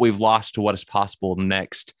what we've lost to what is possible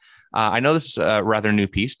next. I know this is a rather new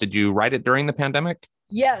piece. Did you write it during the pandemic?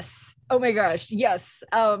 Yes. Oh my gosh. Yes.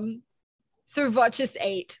 So Voces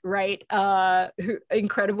 8, right?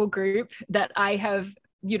 Incredible group that I have,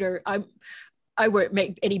 I won't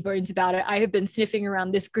make any bones about it. I have been sniffing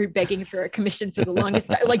around this group begging for a commission for the longest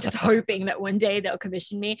time, like just hoping that one day they'll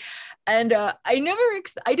commission me. And I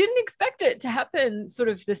didn't expect it to happen sort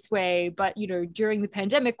of this way. But, during the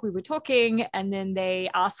pandemic, we were talking and then they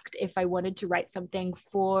asked if I wanted to write something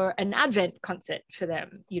for an Advent concert for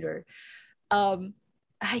them,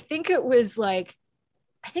 I think I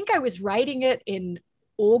was writing it in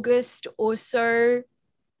August or so.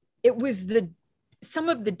 It was some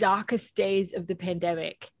of the darkest days of the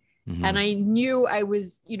pandemic. Mm-hmm. And I knew I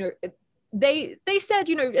was, they said,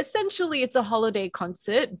 essentially it's a holiday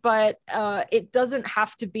concert, but it doesn't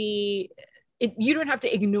have to be, you don't have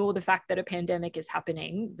to ignore the fact that a pandemic is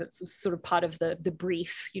happening. That's sort of part of the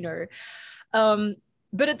brief,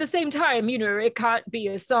 but at the same time, it can't be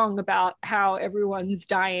a song about how everyone's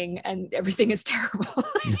dying and everything is terrible,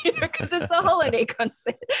 because it's a holiday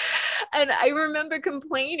concert. And I remember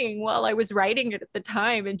complaining while I was writing it at the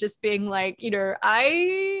time and just being like,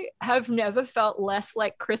 I have never felt less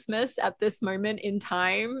like Christmas at this moment in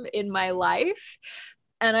time in my life.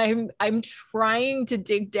 And I'm trying to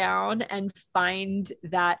dig down and find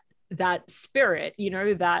that spirit,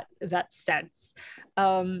 that sense.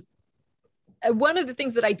 One of the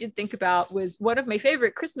things that I did think about was one of my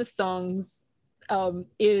favorite Christmas songs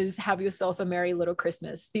is Have Yourself a Merry Little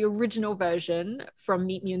Christmas, the original version from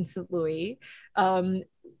Meet Me in St. Louis,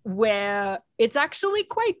 where it's actually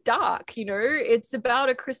quite dark. It's about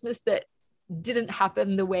a Christmas that didn't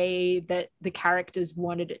happen the way that the characters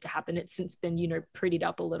wanted it to happen. It's since been, prettied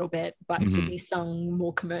up a little bit, but to be sung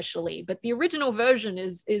more commercially. But the original version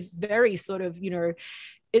is very sort of,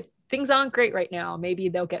 things aren't great right now. Maybe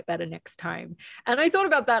they'll get better next time. And I thought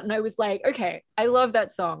about that and I was like, okay, I love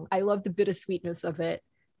that song. I love the bittersweetness of it.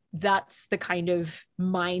 That's the kind of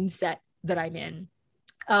mindset that I'm in.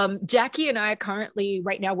 Jackie and I are currently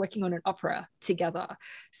right now working on an opera together.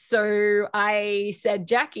 So I said,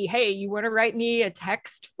 Jackie, hey, you want to write me a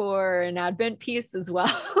text for an Advent piece as well?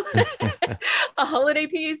 A holiday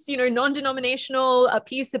piece, non-denominational, a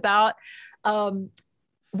piece about,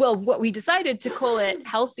 what we decided to call it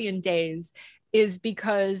Halcyon Days is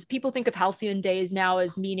because people think of Halcyon Days now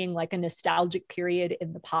as meaning like a nostalgic period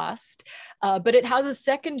in the past, but it has a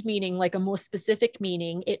second meaning, like a more specific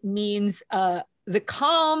meaning. It means the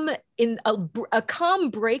calm in a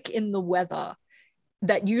calm break in the weather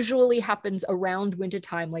that usually happens around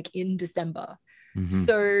wintertime, like in December. Mm-hmm.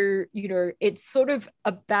 So, it's sort of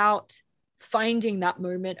about finding that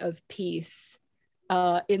moment of peace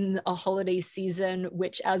in a holiday season,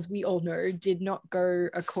 which, as we all know, did not go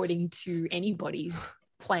according to anybody's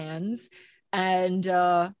plans. And,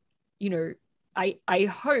 I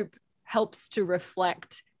hope helps to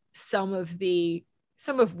reflect some of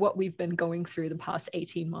what we've been going through the past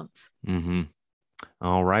 18 months. Mm-hmm.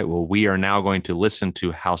 All right. Well, we are now going to listen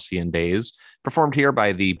to Halcyon Days, performed here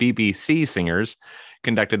by the BBC Singers,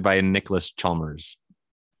 conducted by Nicholas Chalmers.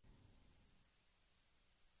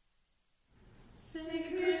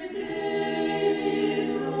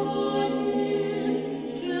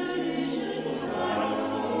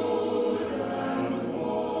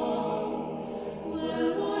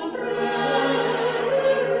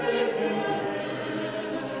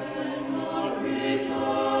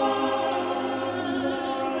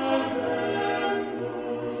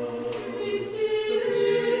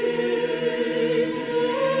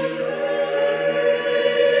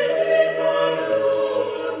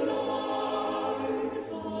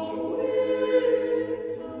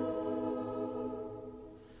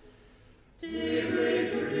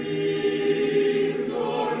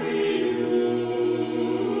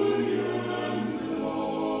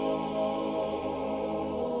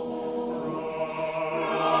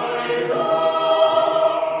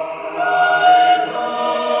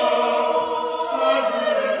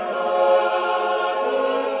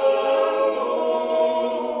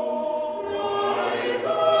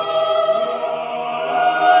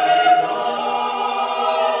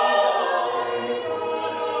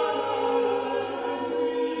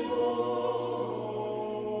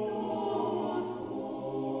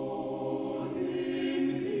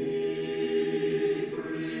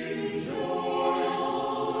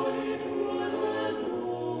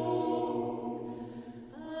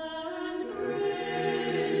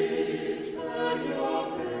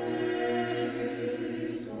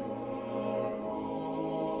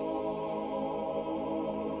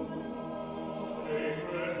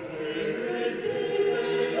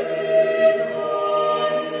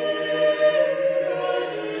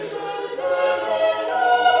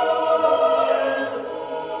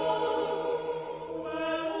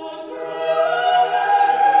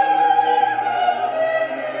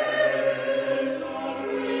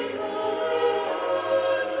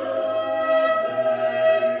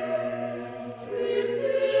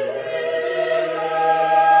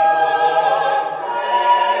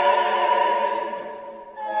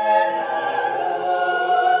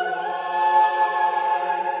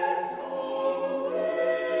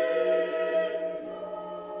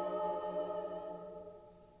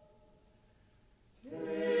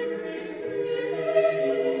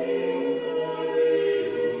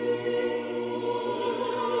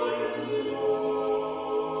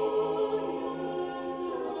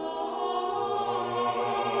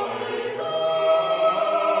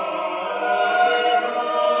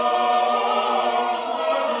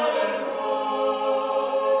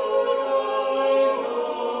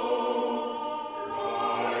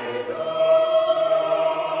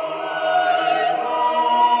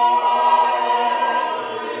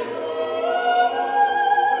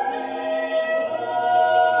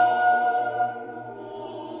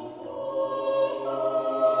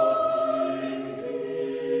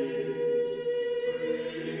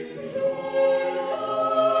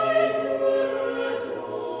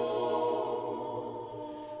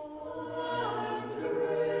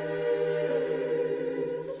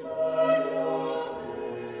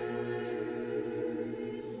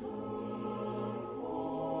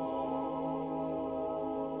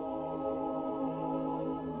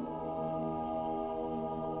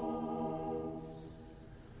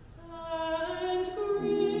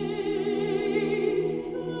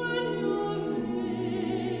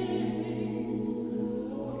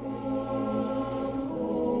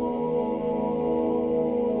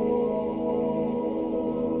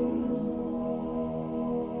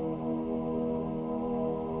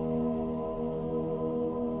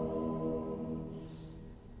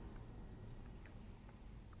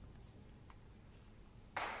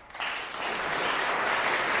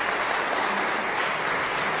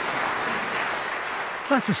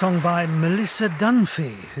 That's a song by Melissa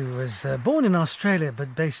Dunphy, who was born in Australia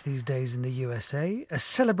but based these days in the USA. A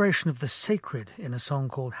celebration of the sacred in a song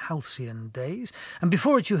called Halcyon Days. And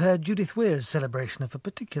before it you heard Judith Weir's celebration of a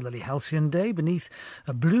particularly halcyon day beneath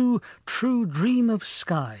a blue, true dream of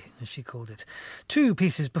sky, as she called it. Two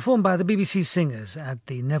pieces performed by the BBC Singers at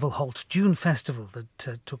the Neville Holt June Festival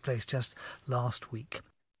that took place just last week.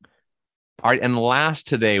 All right, and last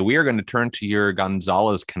today, we are going to turn to your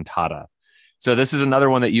Gonzalez cantata. So this is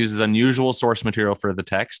another one that uses unusual source material for the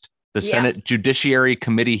text. The Senate Judiciary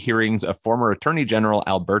Committee hearings of former Attorney General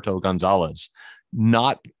Alberto Gonzalez.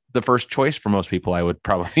 Not the first choice for most people, I would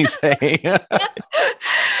probably say.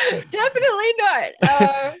 Definitely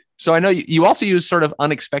not. So I know you also use sort of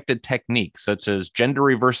unexpected techniques, such as gender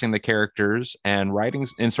reversing the characters and writing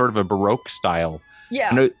in sort of a Baroque style.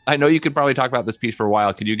 Yeah. I know you could probably talk about this piece for a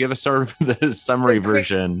while. Could you give us sort of the summary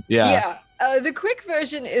version? Yeah. The quick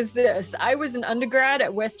version is this. I was an undergrad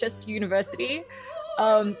at Westchester University.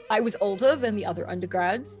 I was older than the other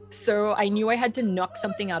undergrads, so I knew I had to knock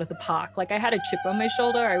something out of the park. Like, I had a chip on my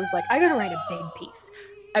shoulder. I was like, I gotta write a big piece.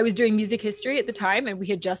 I was doing music history at the time, and we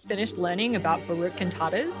had just finished learning about Baroque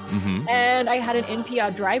cantatas. Mm-hmm. And I had an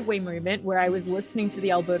NPR driveway moment where I was listening to the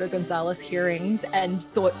Alberto Gonzalez hearings and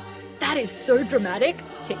thought, that is so dramatic.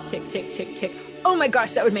 Tick, tick, tick, tick, tick. Oh my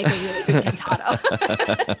gosh, that would make a really good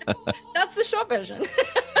cantata. That's the short version.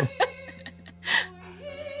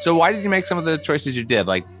 So why did you make some of the choices you did?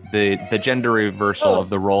 Like the gender reversal of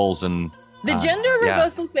the roles and... The gender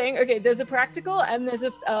reversal thing, okay, there's a practical and there's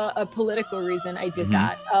a political reason I did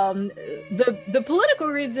that. The political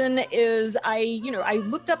reason is I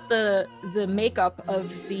looked up the makeup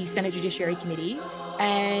of the Senate Judiciary Committee,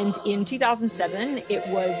 and in 2007, it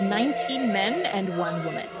was 19 men and 1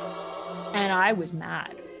 woman. And I was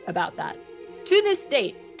mad about that. To this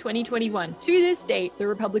date, 2021, to this date, the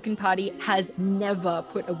Republican Party has never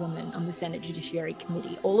put a woman on the Senate Judiciary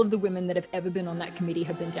Committee. All of the women that have ever been on that committee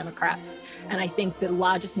have been Democrats. And I think the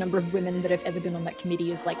largest number of women that have ever been on that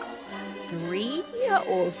committee is like 3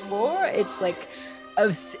 or 4. It's like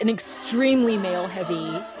an extremely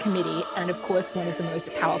male-heavy committee, and of course, one of the most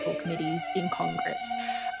powerful committees in Congress.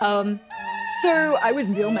 So I was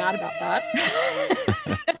real mad about that.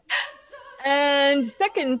 And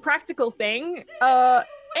second practical thing,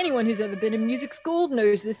 anyone who's ever been in music school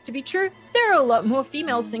knows this to be true. There are a lot more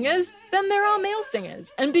female singers than there are male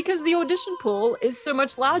singers. And because the audition pool is so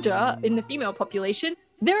much larger in the female population,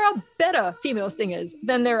 there are better female singers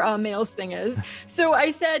than there are male singers. So I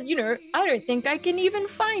said, I don't think I can even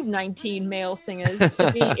find 19 male singers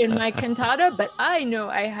to be in my cantata, but I know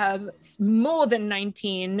I have more than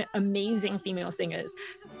 19 amazing female singers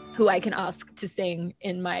who I can ask to sing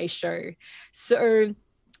in my show. So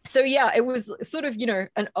yeah, it was sort of,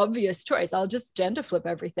 an obvious choice. I'll just gender flip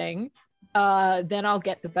everything. Then I'll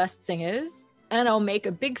get the best singers, and I'll make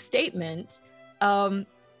a big statement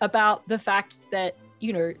about the fact that,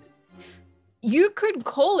 you could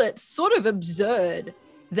call it sort of absurd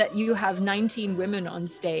that you have 19 women on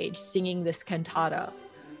stage singing this cantata.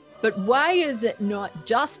 But why is it not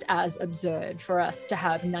just as absurd for us to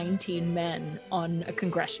have 19 men on a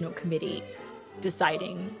congressional committee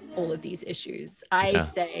deciding all of these issues? I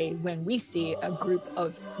say, when we see a group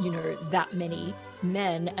of, that many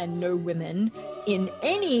men and no women in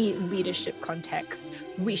any leadership context,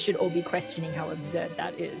 we should all be questioning how absurd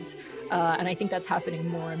that is. And I think that's happening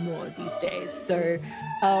more and more these days. So,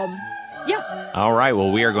 yeah. All right.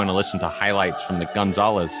 Well, we are going to listen to highlights from the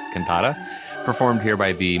Gonzalez cantata, performed here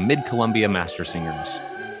by the Mid-Columbia Master Singers.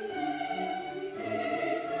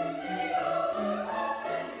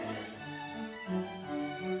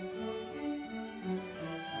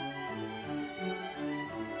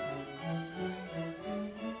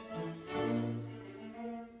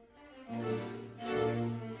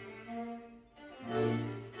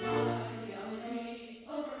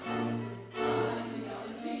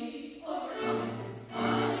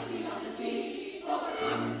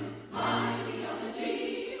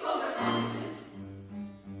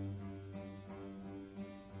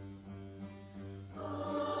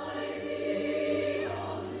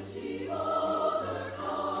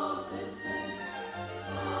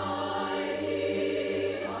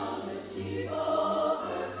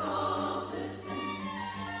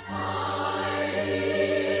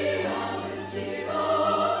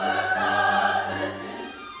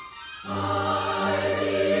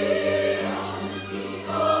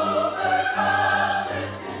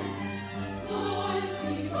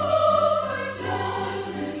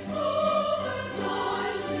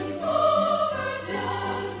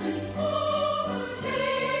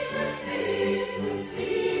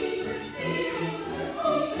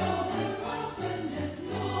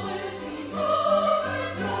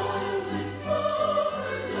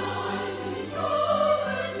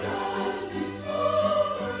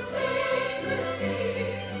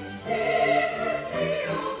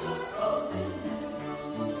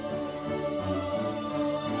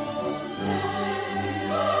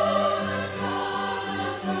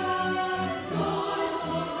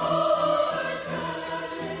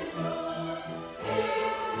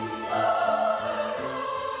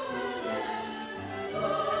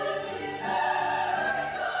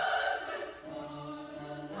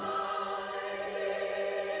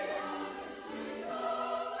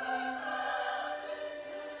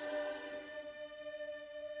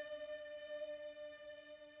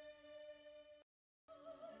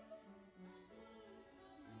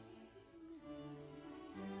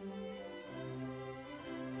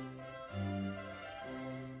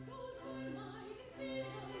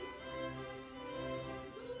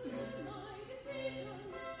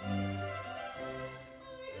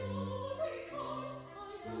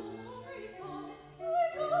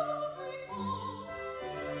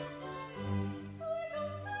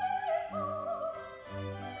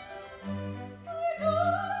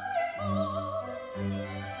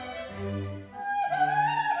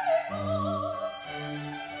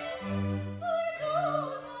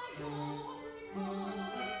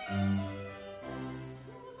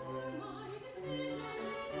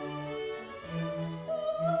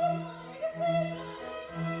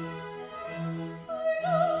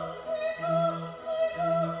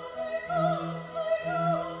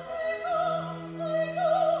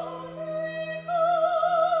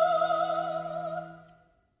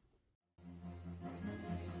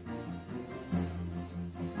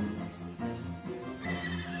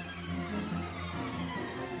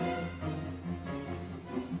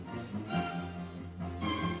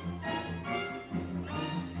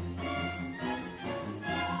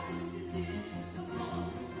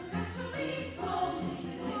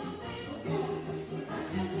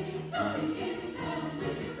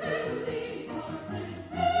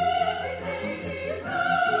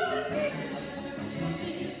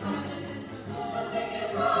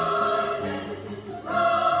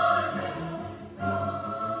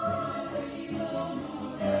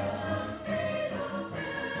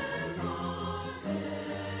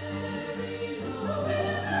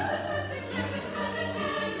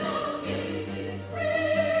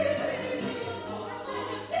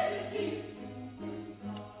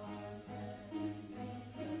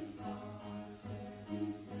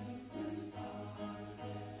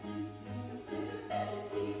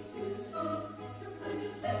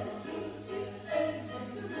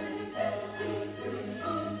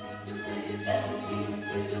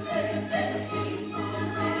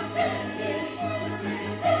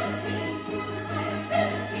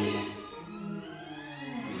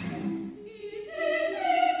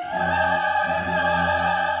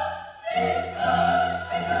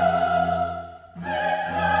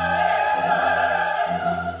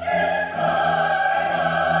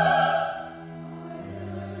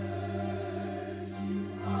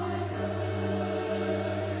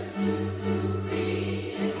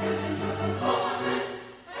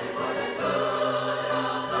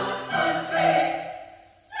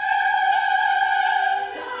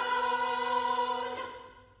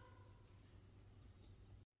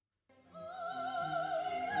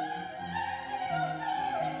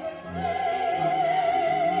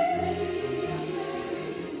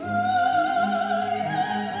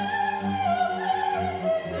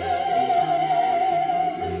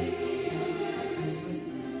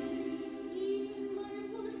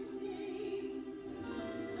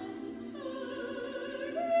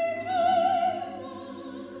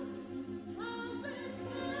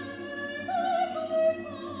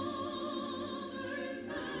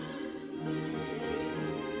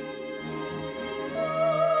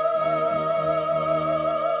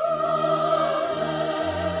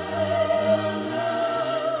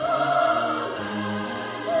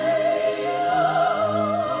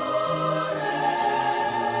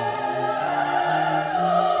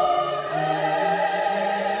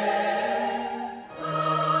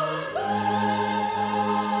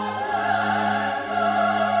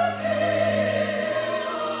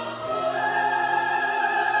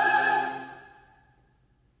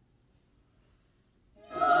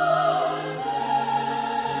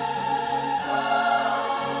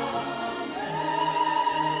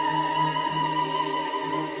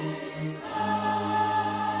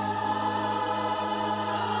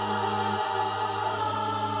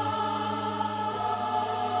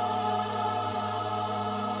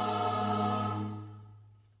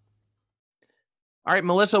 All right,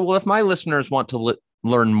 Melissa. Well, if my listeners want to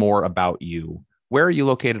learn more about you, where are you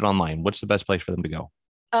located online? What's the best place for them to go?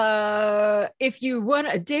 If you want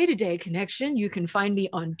a day-to-day connection, you can find me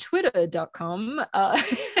on twitter.com.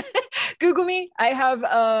 Google me. I have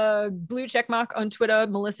a blue check mark on Twitter,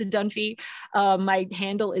 Melissa Dunphy. My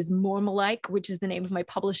handle is Mormalike, which is the name of my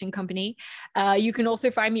publishing company. You can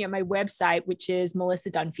also find me on my website, which is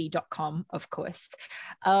melissadunphy.com, of course.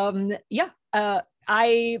 I'm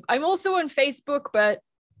also on Facebook, but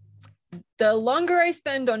the longer I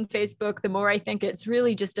spend on Facebook, the more I think it's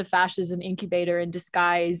really just a fascism incubator in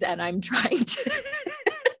disguise. And I'm trying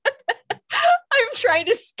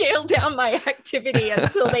to scale down my activity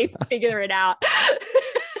until they figure it out.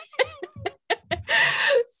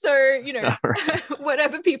 So,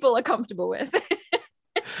 whatever people are comfortable with.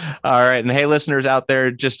 All right. And hey, listeners out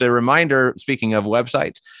there, just a reminder, speaking of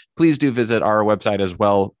websites, please do visit our website as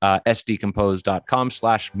well,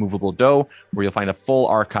 sdcompose.com/movabledough, where you'll find a full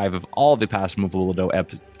archive of all the past Movable Dough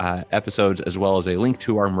episodes, as well as a link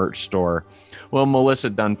to our merch store. Well, Melissa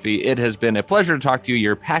Dunphy, it has been a pleasure to talk to you.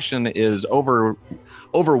 Your passion is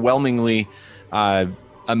overwhelmingly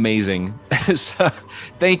amazing. So,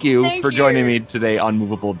 thank you for joining me today on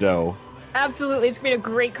Movable Dough. Absolutely. It's been a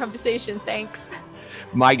great conversation. Thanks.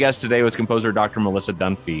 My guest today was composer Dr. Melissa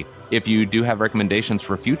Dunphy. If you do have recommendations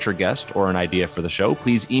for future guests or an idea for the show,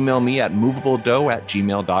 please email me at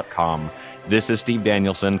movabledough@gmail.com. This is Steve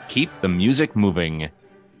Danielson. Keep the music moving.